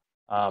here.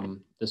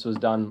 This was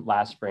done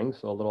last spring,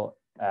 so a little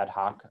ad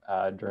hoc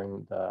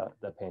during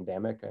the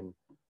pandemic, and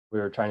we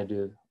were trying to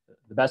do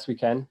the best we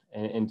can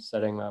in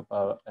setting up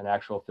an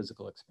actual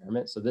physical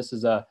experiment. So this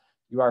is a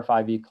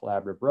UR5E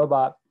collaborative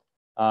robot,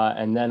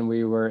 and then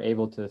we were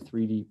able to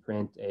 3D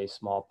print a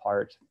small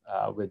part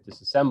with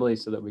disassembly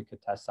so that we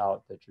could test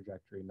out the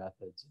trajectory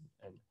methods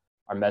and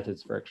our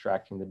methods for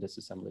extracting the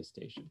disassembly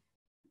station,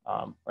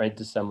 or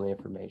disassembly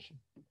information.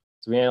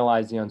 So we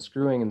analyzed the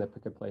unscrewing and the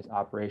pick and place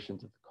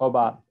operations of the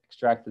cobot,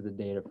 extracted the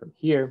data from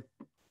here,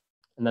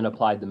 and then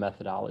applied the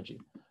methodology.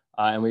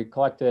 And we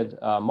collected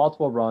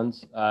multiple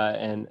runs,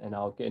 and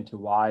I'll get into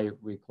why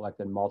we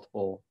collected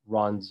multiple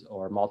runs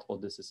or multiple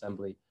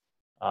disassembly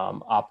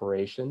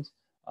operations.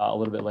 A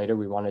little bit later,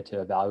 we wanted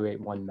to evaluate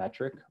one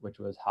metric, which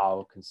was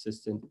how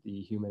consistent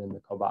the human and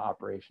the cobot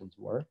operations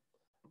were.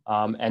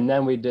 And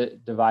then we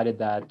divided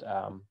that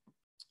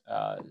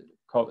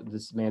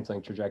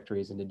dismantling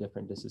trajectories into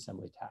different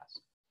disassembly tasks.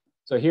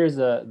 So here's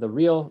the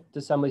real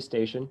disassembly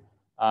station.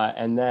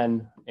 And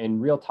then in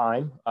real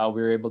time,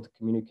 we were able to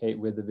communicate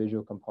with the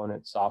visual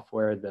component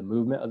software, the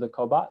movement of the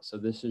cobot. So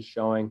this is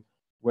showing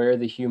where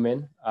the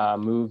human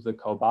moved the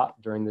cobot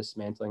during the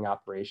dismantling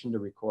operation to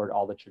record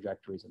all the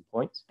trajectories and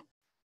points.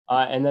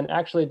 And then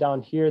actually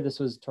down here, this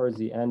was towards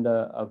the end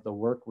of the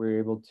work, we were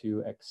able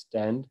to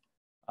extend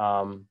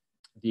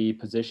the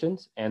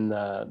positions and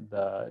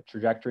the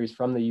trajectories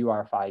from the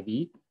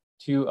UR5E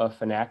to a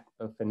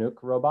FNUC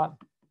robot.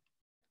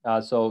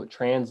 So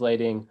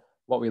translating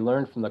what we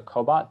learned from the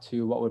cobot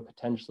to what would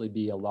potentially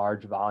be a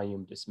large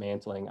volume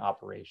dismantling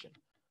operation.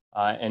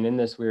 And in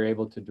this, we were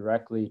able to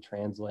directly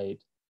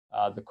translate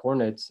the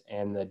coordinates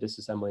and the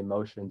disassembly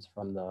motions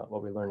from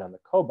what we learned on the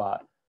cobot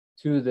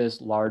to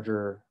this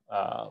larger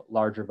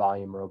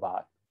volume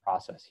robot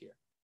process here.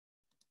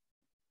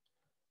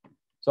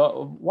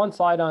 So one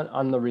slide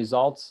on the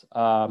results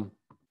of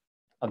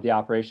the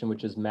operation,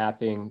 which is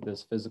mapping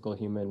this physical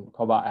human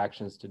cobot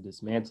actions to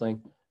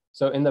dismantling.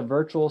 So in the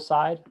virtual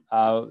side,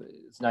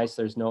 it's nice,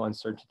 there's no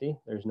uncertainty,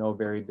 there's no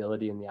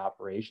variability in the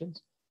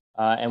operations.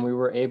 And we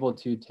were able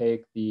to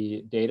take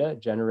the data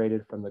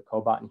generated from the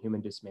cobot and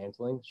human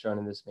dismantling, shown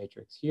in this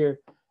matrix here,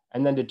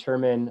 and then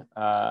determine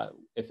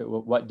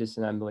what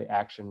disassembly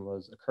action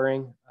was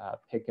occurring,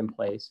 pick and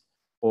place,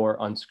 or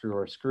unscrew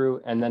or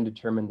screw, and then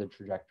determine the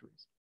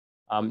trajectories.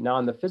 Now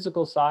on the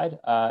physical side,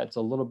 it's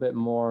a little bit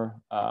more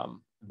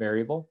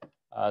variable.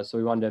 So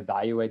we wanted to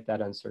evaluate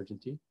that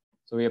uncertainty.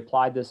 So we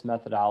applied this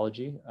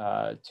methodology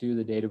to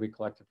the data we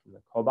collected from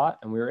the cobot,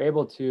 and we were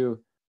able to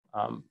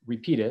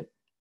repeat it.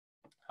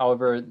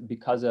 However,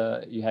 because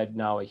you had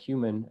now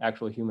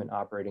actual human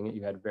operating it,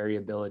 you had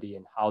variability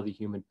in how the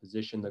human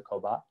positioned the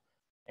cobot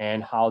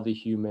and how the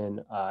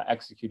human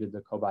executed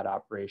the cobot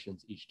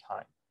operations each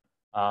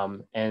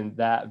time. And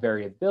that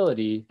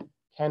variability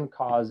can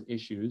cause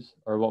issues,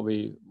 or what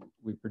we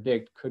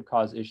predict could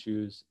cause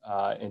issues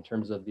in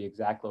terms of the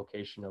exact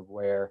location of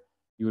where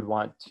you would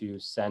want to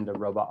send a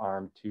robot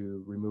arm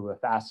to remove a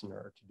fastener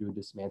or to do a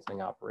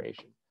dismantling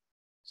operation.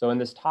 So in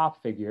this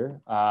top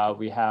figure,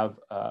 we have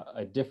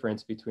a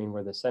difference between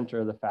where the center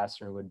of the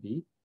fastener would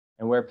be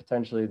and where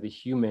potentially the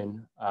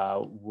human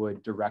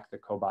would direct the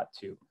cobot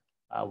to.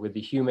 With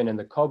the human and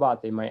the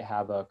cobot, they might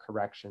have a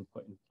correction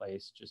put in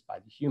place just by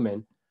the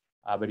human.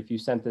 But if you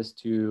sent this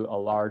to a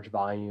large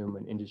volume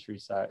and industry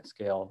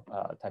scale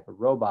type of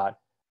robot,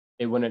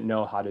 it wouldn't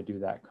know how to do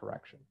that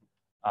correction.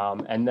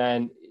 And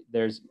then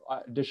there's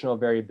additional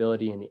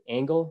variability in the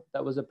angle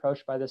that was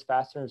approached by this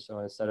fastener. So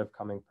instead of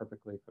coming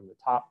perfectly from the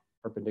top,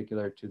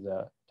 perpendicular to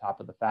the top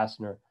of the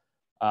fastener,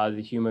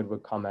 the human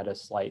would come at a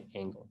slight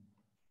angle.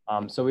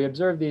 So we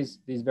observed these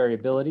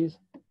variabilities,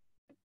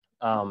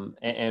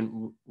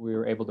 and we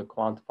were able to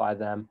quantify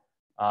them,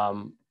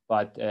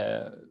 but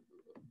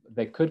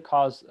they could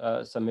cause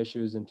some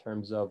issues in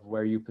terms of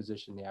where you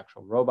position the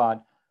actual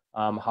robot.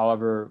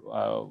 However,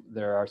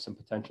 there are some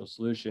potential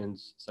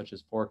solutions, such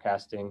as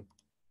forecasting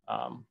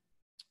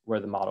where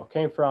the model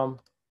came from,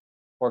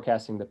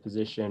 forecasting the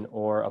position,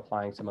 or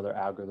applying some other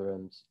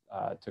algorithms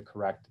to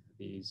correct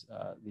these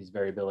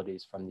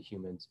variabilities from the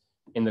humans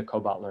in the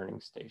cobot learning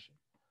station.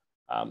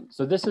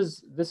 So this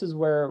is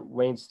where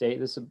Wayne State,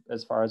 this is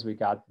as far as we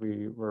got.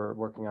 We were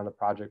working on the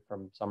project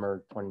from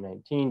summer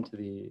 2019 to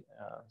the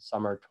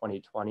summer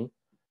 2020.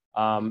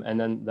 And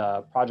then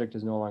the project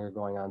is no longer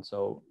going on.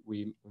 So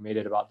we made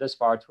it about this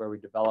far to where we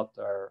developed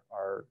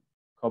our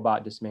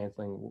cobot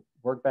dismantling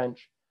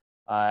workbench,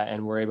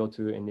 and we're able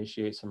to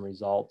initiate some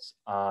results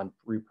on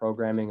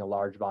reprogramming a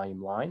large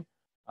volume line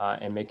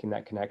and making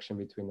that connection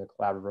between the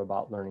collaborative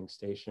robot learning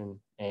station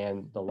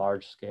and the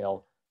large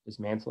scale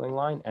dismantling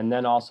line, and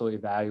then also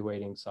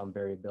evaluating some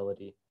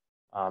variability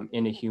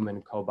in a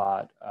human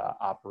cobot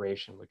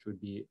operation, which would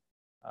be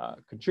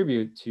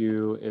contribute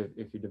to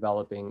if you're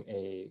developing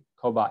a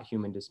cobot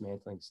human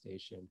dismantling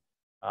station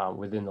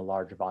within the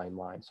larger volume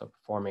line. So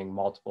performing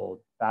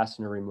multiple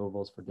fastener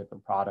removals for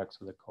different products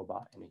with a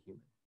cobot and a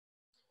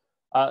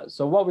human.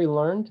 So what we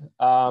learned,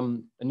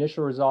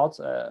 initial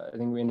results, I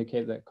think we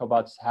indicate that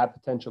cobots have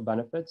potential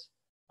benefits,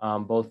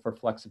 both for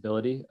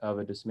flexibility of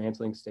a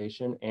dismantling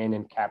station and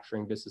in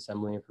capturing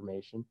disassembly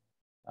information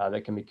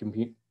that can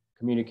be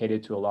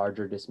communicated to a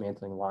larger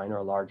dismantling line or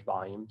a large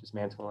volume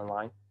dismantling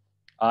line.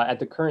 At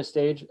the current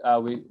stage,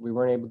 we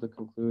weren't able to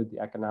conclude the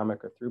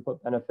economic or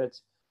throughput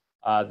benefits.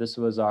 This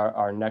was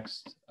our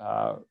next,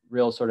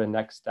 real sort of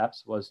next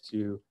steps was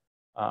to,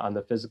 on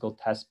the physical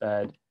test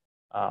bed,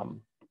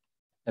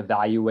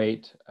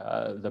 evaluate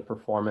the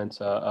performance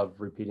of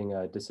repeating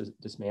a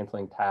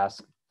dismantling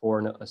task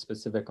for a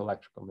specific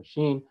electrical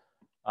machine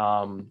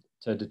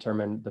to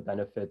determine the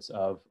benefits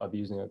of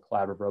using a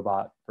collaborative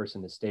robot first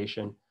in the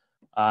station,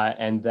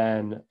 and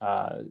then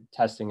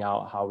testing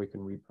out how we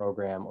can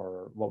reprogram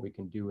or what we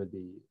can do with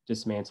the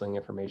dismantling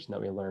information that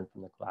we learned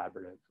from the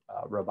collaborative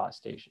robot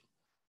station.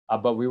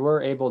 But we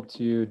were able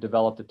to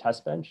develop the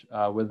test bench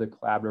with the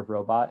collaborative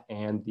robot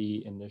and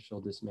the initial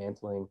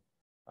dismantling,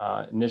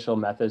 initial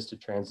methods to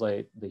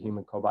translate the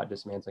human cobot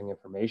dismantling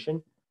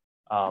information,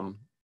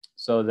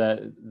 so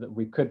that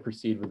we could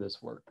proceed with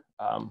this work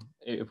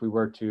if we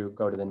were to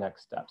go to the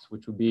next steps,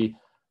 which would be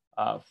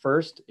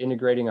First,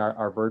 integrating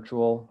our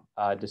virtual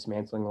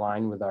dismantling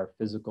line with our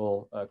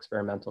physical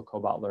experimental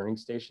cobot learning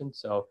station.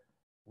 So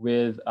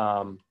with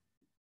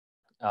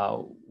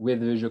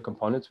visual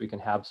components, we can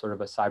have sort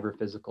of a cyber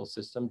physical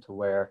system to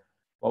where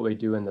what we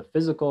do in the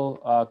physical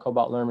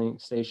cobot learning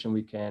station,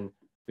 we can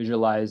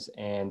visualize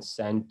and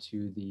send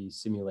to the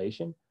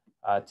simulation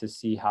to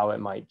see how it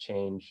might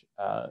change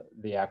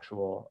the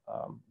actual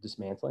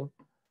dismantling.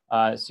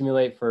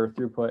 Simulate for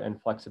throughput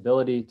and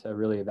flexibility to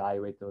really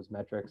evaluate those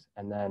metrics,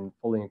 and then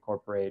fully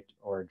incorporate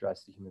or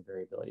address the human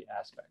variability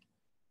aspect.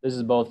 This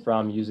is both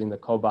from using the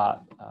cobot,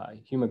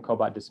 human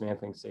cobot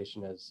dismantling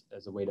station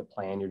as a way to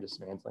plan your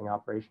dismantling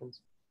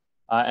operations.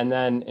 And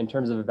then in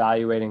terms of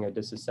evaluating a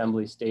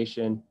disassembly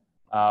station,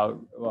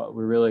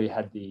 we really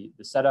had the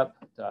setup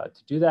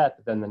to do that,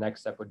 but then the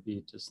next step would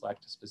be to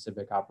select a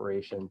specific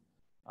operation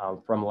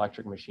from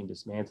electric machine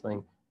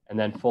dismantling, and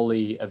then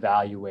fully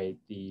evaluate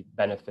the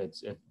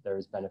benefits, if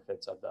there's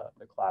benefits of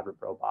the collaborative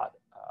robot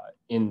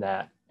in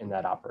that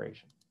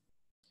operation.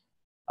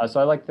 So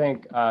I'd like to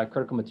thank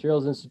Critical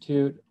Materials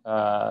Institute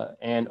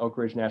and Oak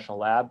Ridge National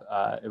Lab.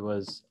 It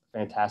was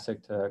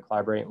fantastic to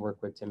collaborate and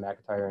work with Tim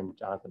McIntyre and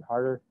Jonathan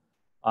Harder.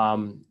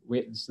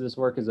 So this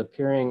work is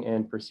appearing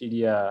in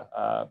Presidia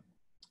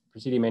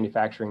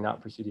Manufacturing,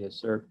 not Presidia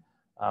CERT,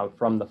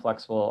 from the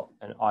Flexible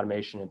and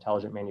Automation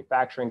Intelligent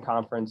Manufacturing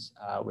Conference,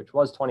 which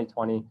was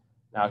 2020,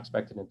 now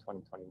expected in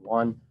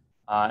 2021.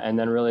 And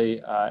then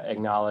really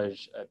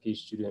acknowledge PhD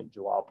student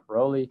Joao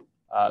Paroli,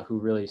 who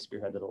really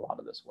spearheaded a lot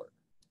of this work.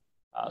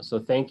 So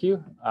thank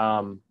you.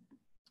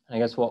 I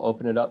guess we'll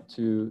open it up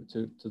to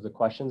the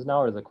questions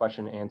now, or the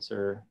question and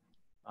answer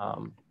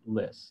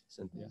list,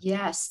 Cynthia.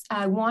 Yes,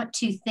 I want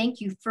to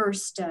thank you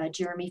first,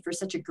 Jeremy, for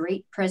such a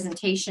great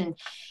presentation.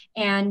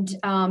 And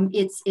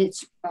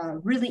it's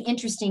really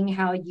interesting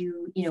how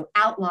you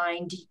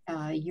outlined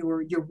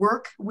your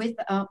work with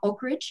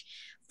Oak Ridge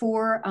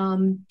for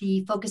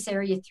the focus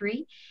area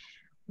 3.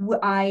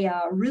 I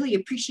really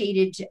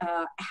appreciated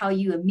how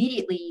you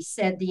immediately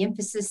said the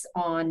emphasis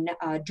on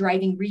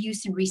driving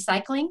reuse and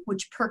recycling,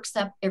 which perks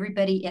up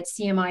everybody at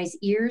CMI's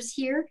ears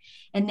here,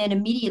 and then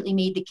immediately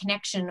made the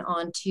connection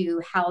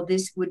onto how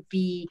this would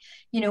be,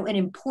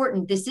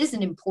 this is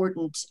an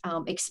important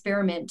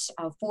experiment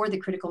for the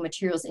Critical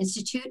Materials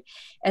Institute,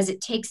 as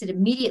it takes it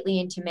immediately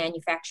into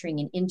manufacturing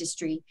and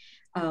industry.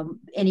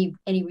 Any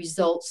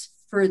results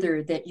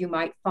further that you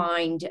might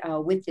find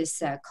with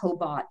this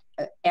cobot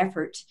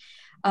effort.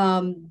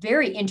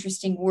 Very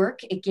interesting work.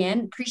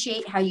 Again,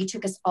 appreciate how you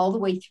took us all the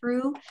way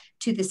through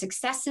to the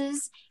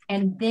successes,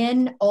 and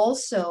then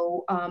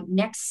also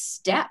next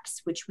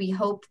steps, which we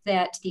hope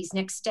that these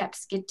next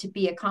steps get to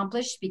be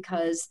accomplished,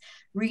 because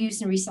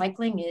reuse and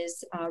recycling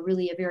is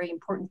really a very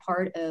important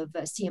part of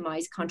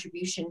CMI's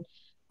contribution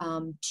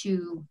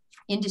to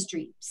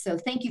industry. So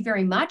thank you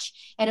very much.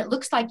 And it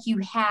looks like you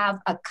have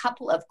a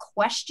couple of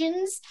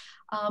questions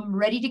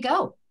ready to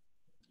go.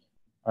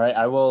 All right,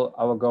 I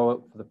will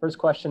go for the first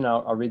question.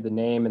 I'll read the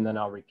name, and then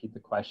I'll repeat the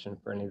question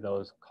for any of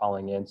those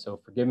calling in. So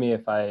forgive me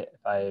if I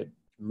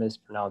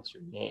mispronounce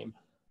your name.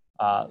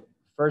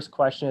 First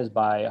question is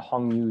by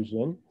Hong Yu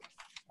Jin.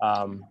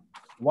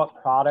 What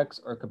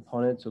products or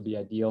components will be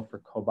ideal for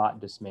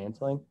cobot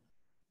dismantling?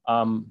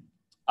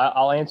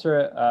 I'll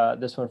answer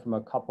this one from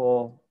a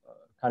couple,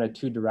 kind of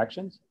two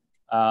directions.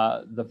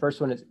 The first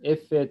one is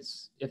if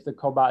the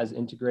cobot is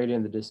integrated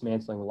in the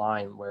dismantling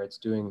line where it's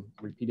doing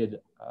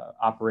repeated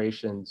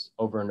operations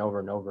over and over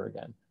and over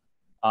again,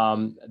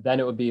 then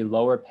it would be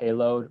lower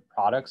payload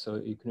products. So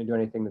you couldn't do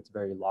anything that's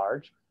very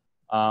large.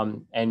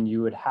 And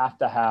you would have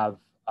to have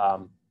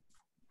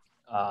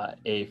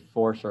a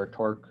force or a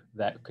torque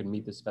that could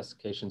meet the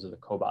specifications of the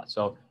cobot.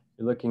 So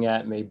you're looking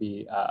at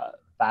maybe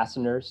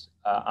fasteners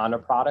on a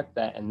product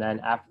and then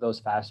after those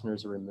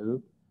fasteners are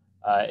removed,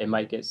 it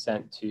might get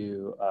sent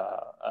to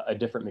a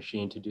different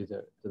machine to do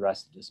the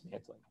rest of the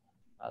dismantling.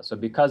 So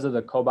because of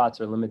the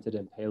cobots are limited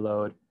in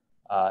payload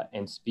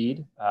and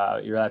speed,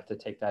 you have to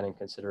take that in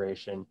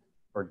consideration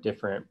for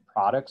different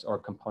products or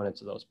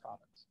components of those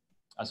products.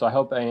 So I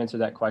hope I answered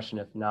that question.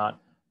 If not,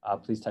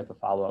 please type a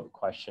follow-up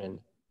question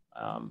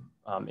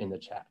in the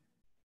chat.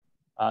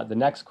 The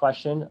next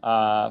question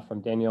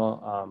from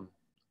Daniel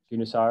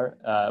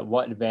Gunusar,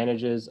 what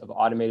advantages of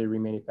automated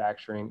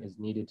remanufacturing is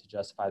needed to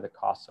justify the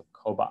cost of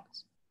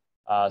cobots?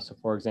 So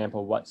for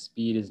example, what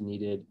speed is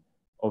needed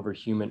over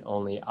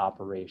human-only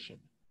operation?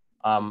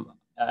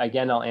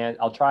 Again,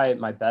 I'll try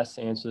my best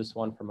to answer this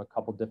one from a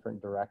couple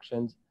different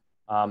directions.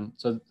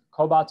 So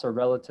cobots are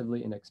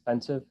relatively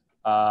inexpensive.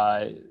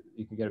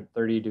 You can get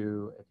 30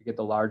 to, if you get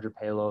the larger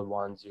payload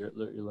ones, you're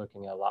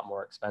looking at a lot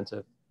more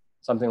expensive.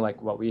 Something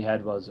like what we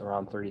had was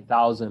around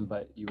 30,000,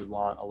 but you would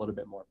want a little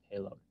bit more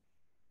payload.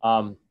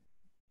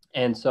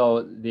 And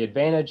so the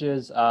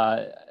advantages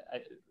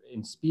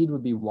in speed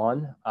would be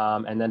one,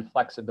 and then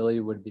flexibility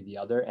would be the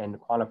other. And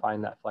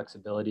quantifying that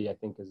flexibility, I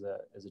think, is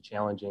a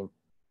challenging,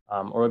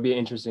 or would be an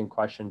interesting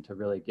question to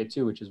really get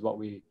to, which is what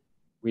we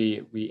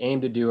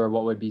aim to do, or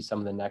what would be some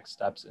of the next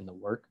steps in the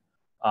work.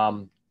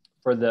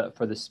 For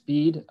the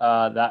speed,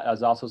 that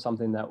is also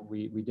something that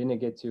we didn't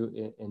get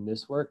to in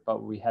this work,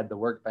 but we had the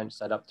workbench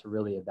set up to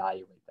really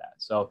evaluate that.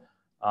 So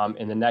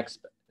in the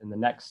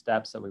next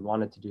steps that we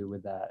wanted to do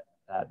with that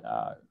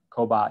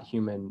cobot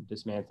human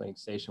dismantling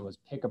station was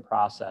pick a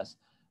process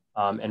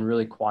and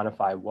really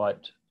quantify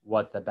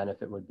what the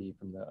benefit would be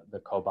from the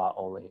cobot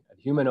only,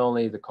 human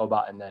only, the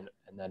cobot, and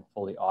then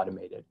fully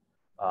automated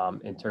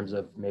in terms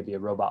of maybe a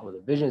robot with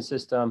a vision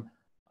system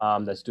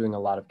that's doing a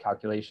lot of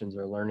calculations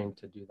or learning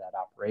to do that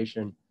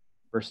operation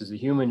versus a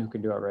human who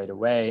can do it right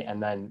away,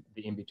 and then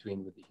the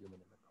in-between with the human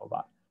and the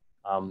cobot.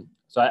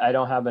 So I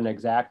don't have an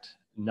exact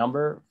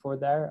number for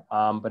there,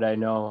 but I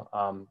know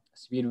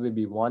speed would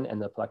be one, and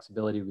the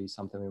flexibility would be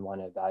something we want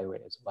to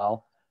evaluate as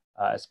well,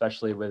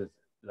 especially with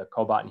the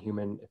cobot and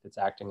human, if it's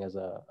acting as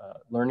a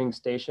learning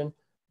station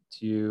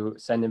to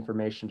send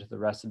information to the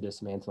rest of the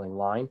dismantling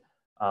line,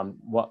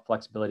 what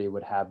flexibility it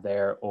would have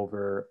there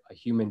over a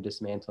human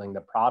dismantling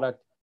the product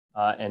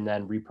and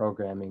then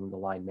reprogramming the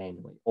line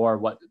manually, or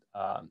what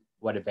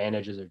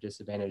advantages or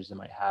disadvantages it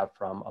might have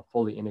from a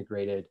fully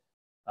integrated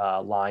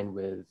line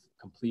with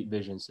complete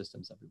vision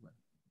systems everywhere.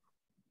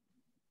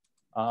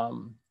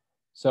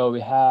 So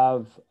we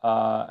have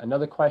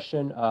another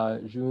question,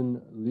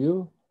 Jun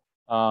Liu.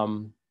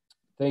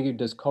 Thank you.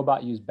 Does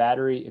cobot use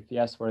battery? If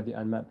yes, what are the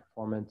unmet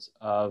performance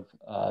of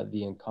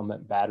the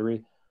incumbent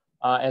battery?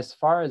 As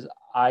far as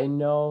I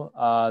know,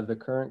 the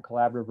current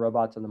collaborative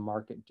robots on the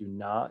market do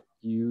not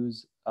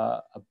use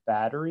a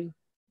battery.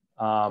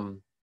 They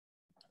all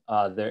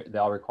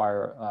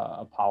require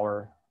a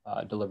power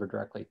delivered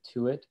directly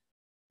to it.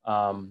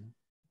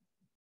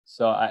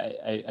 So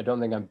I don't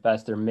think I'm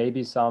best. There may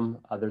be some.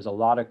 There's a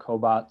lot of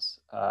cobots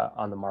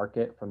on the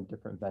market from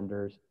different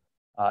vendors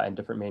and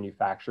different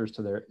manufacturers.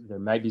 So there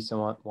might be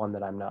one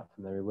that I'm not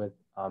familiar with.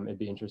 It'd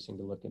be interesting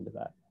to look into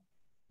that.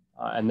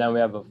 And then we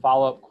have a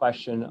follow-up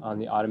question on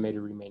the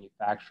automated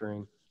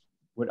remanufacturing.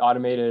 Would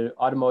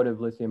automotive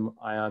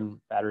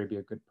lithium-ion battery be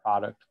a good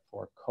product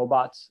for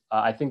cobots?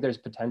 I think there's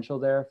potential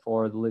there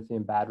for the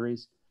lithium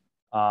batteries,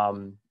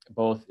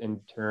 both in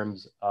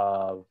terms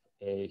of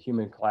a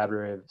human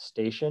collaborative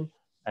station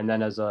and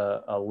then as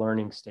a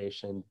learning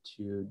station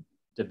to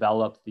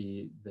develop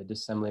the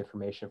disassembly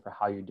information for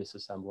how you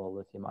disassemble a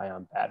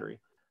lithium-ion battery.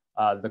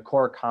 The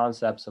core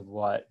concepts of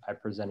what I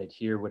presented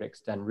here would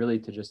extend really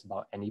to just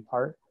about any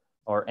part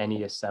or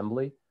any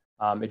assembly.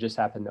 It just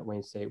happened that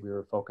Wayne State, we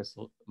were focused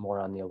more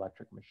on the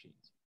electric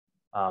machines.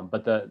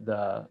 But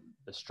the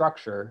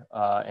structure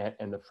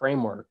and the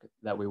framework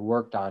that we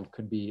worked on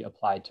could be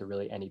applied to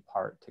really any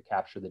part to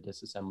capture the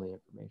disassembly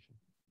information.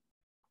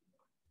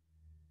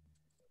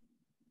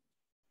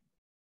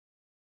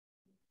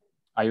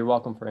 You're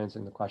welcome for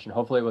answering the question.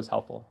 Hopefully it was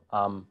helpful.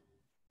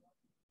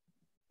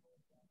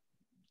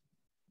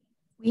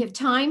 We have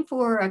time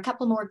for a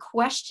couple more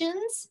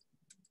questions.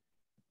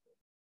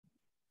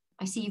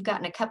 I see you've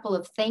gotten a couple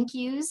of thank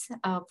yous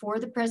for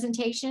the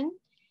presentation.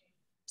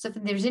 So if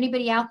there's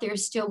anybody out there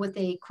still with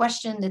a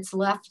question that's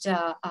left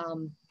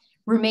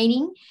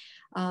remaining,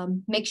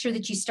 make sure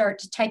that you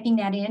start typing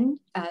that in.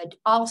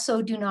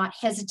 Also, do not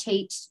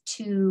hesitate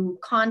to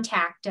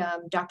contact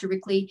Dr.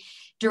 Rickli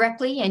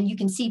directly, and you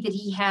can see that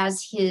he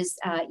has his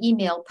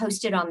email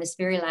posted on this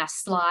very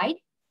last slide.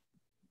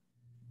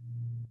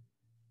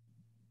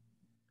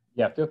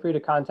 Yeah, feel free to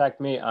contact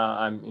me.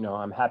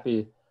 I'm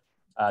happy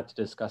to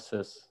discuss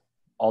this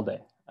all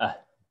day.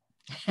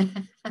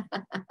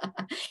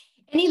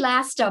 Any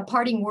last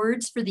parting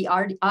words for the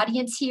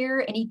audience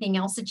here? Anything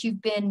else that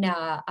you've been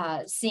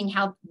seeing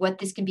what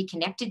this can be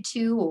connected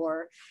to,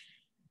 or?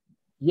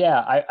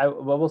 Yeah,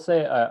 well, we'll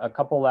say a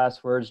couple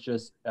last words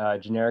just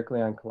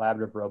generically on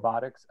collaborative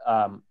robotics.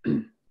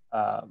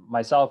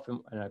 Myself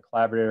and a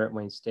collaborator at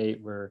Wayne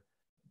State, we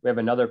have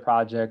another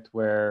project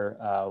where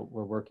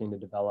we're working to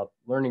develop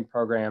learning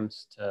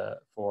programs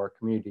for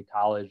community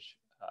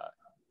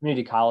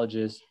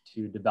colleges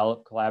to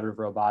develop collaborative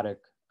robotic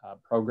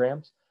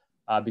programs.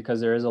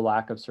 Because there is a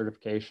lack of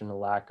certification, a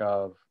lack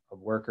of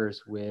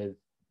workers with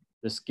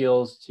the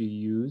skills to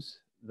use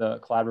the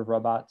collaborative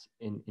robots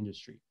in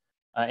industry.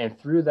 And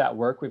through that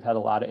work, we've had a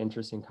lot of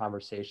interesting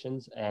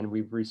conversations, and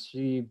we've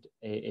received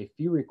a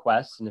few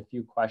requests and a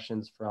few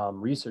questions from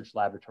research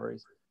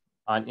laboratories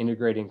on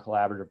integrating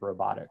collaborative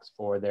robotics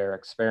for their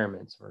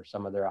experiments or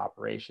some of their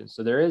operations.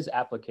 So there is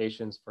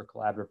applications for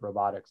collaborative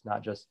robotics,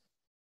 not just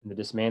in the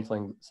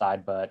dismantling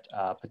side, but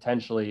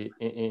potentially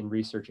in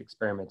research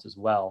experiments as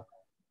well.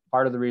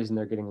 Part of the reason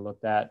they're getting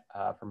looked at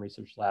from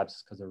research labs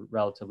is because they're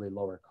relatively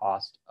lower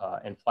cost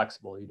and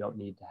flexible. You don't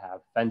need to have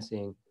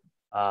fencing.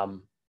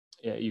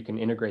 You can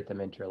integrate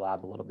them into your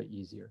lab a little bit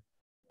easier.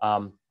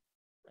 And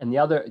the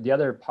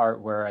other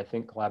part where I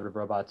think collaborative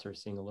robots are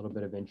seeing a little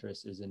bit of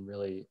interest is in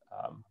really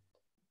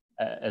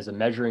as a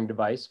measuring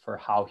device for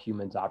how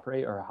humans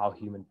operate or how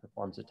human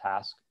performs a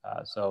task.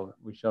 So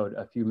we showed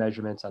a few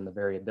measurements on the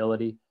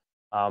variability.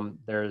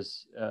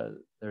 There's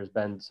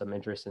been some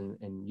interest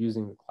in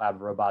using the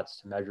collaborative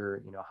robots to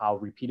measure, how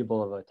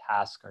repeatable of a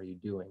task are you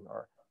doing,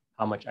 or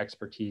how much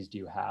expertise do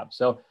you have.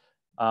 So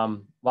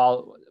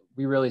while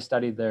we really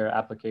studied their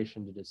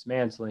application to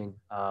dismantling.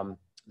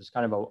 There's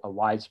kind of a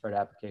widespread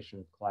application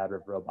of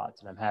collaborative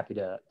robots, and I'm happy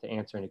to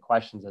answer any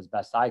questions as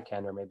best I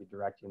can, or maybe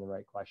direct you in the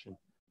right question,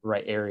 the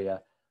right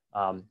area.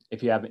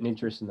 If you have an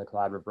interest in the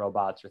collaborative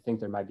robots or think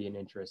there might be an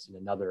interest in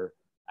another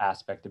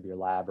aspect of your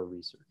lab or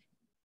research.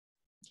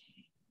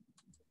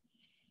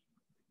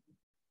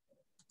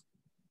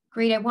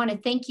 Great. I want to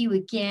thank you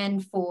again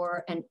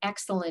for an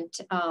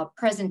excellent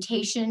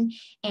presentation.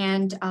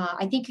 And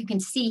I think you can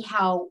see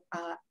how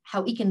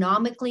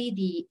economically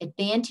the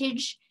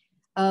advantage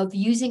of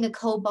using a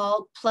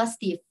cobalt plus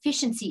the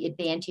efficiency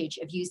advantage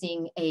of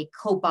using a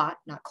cobot,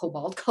 not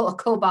cobalt, a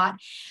cobot,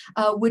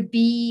 would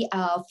be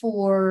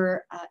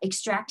for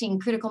extracting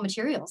critical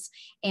materials.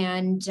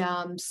 And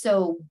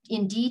so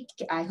indeed,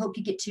 I hope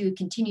you get to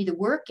continue the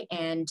work,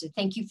 and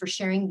thank you for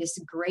sharing this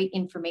great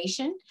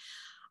information.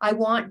 I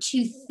want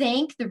to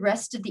thank the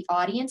rest of the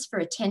audience for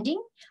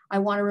attending. I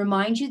want to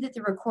remind you that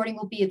the recording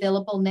will be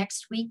available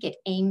next week at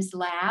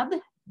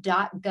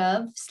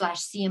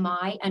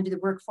aimslab.gov/CMI under the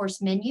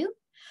workforce menu.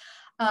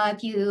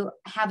 If you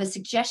have a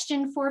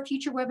suggestion for a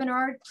future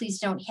webinar, please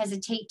don't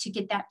hesitate to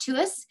get that to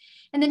us.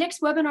 And the next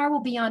webinar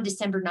will be on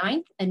December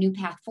 9th, A New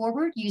Path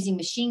Forward, Using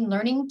Machine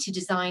Learning to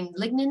Design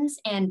Lignins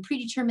and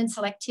Predetermined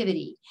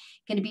Selectivity.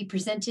 Going to be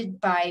presented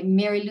by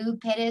Mary Lou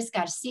Perez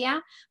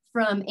Garcia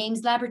from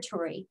Ames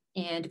Laboratory.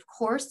 And of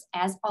course,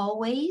 as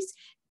always,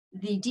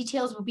 the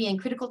details will be in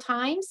Critical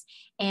Times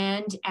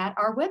and at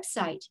our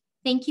website.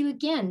 Thank you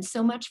again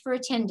so much for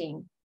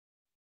attending.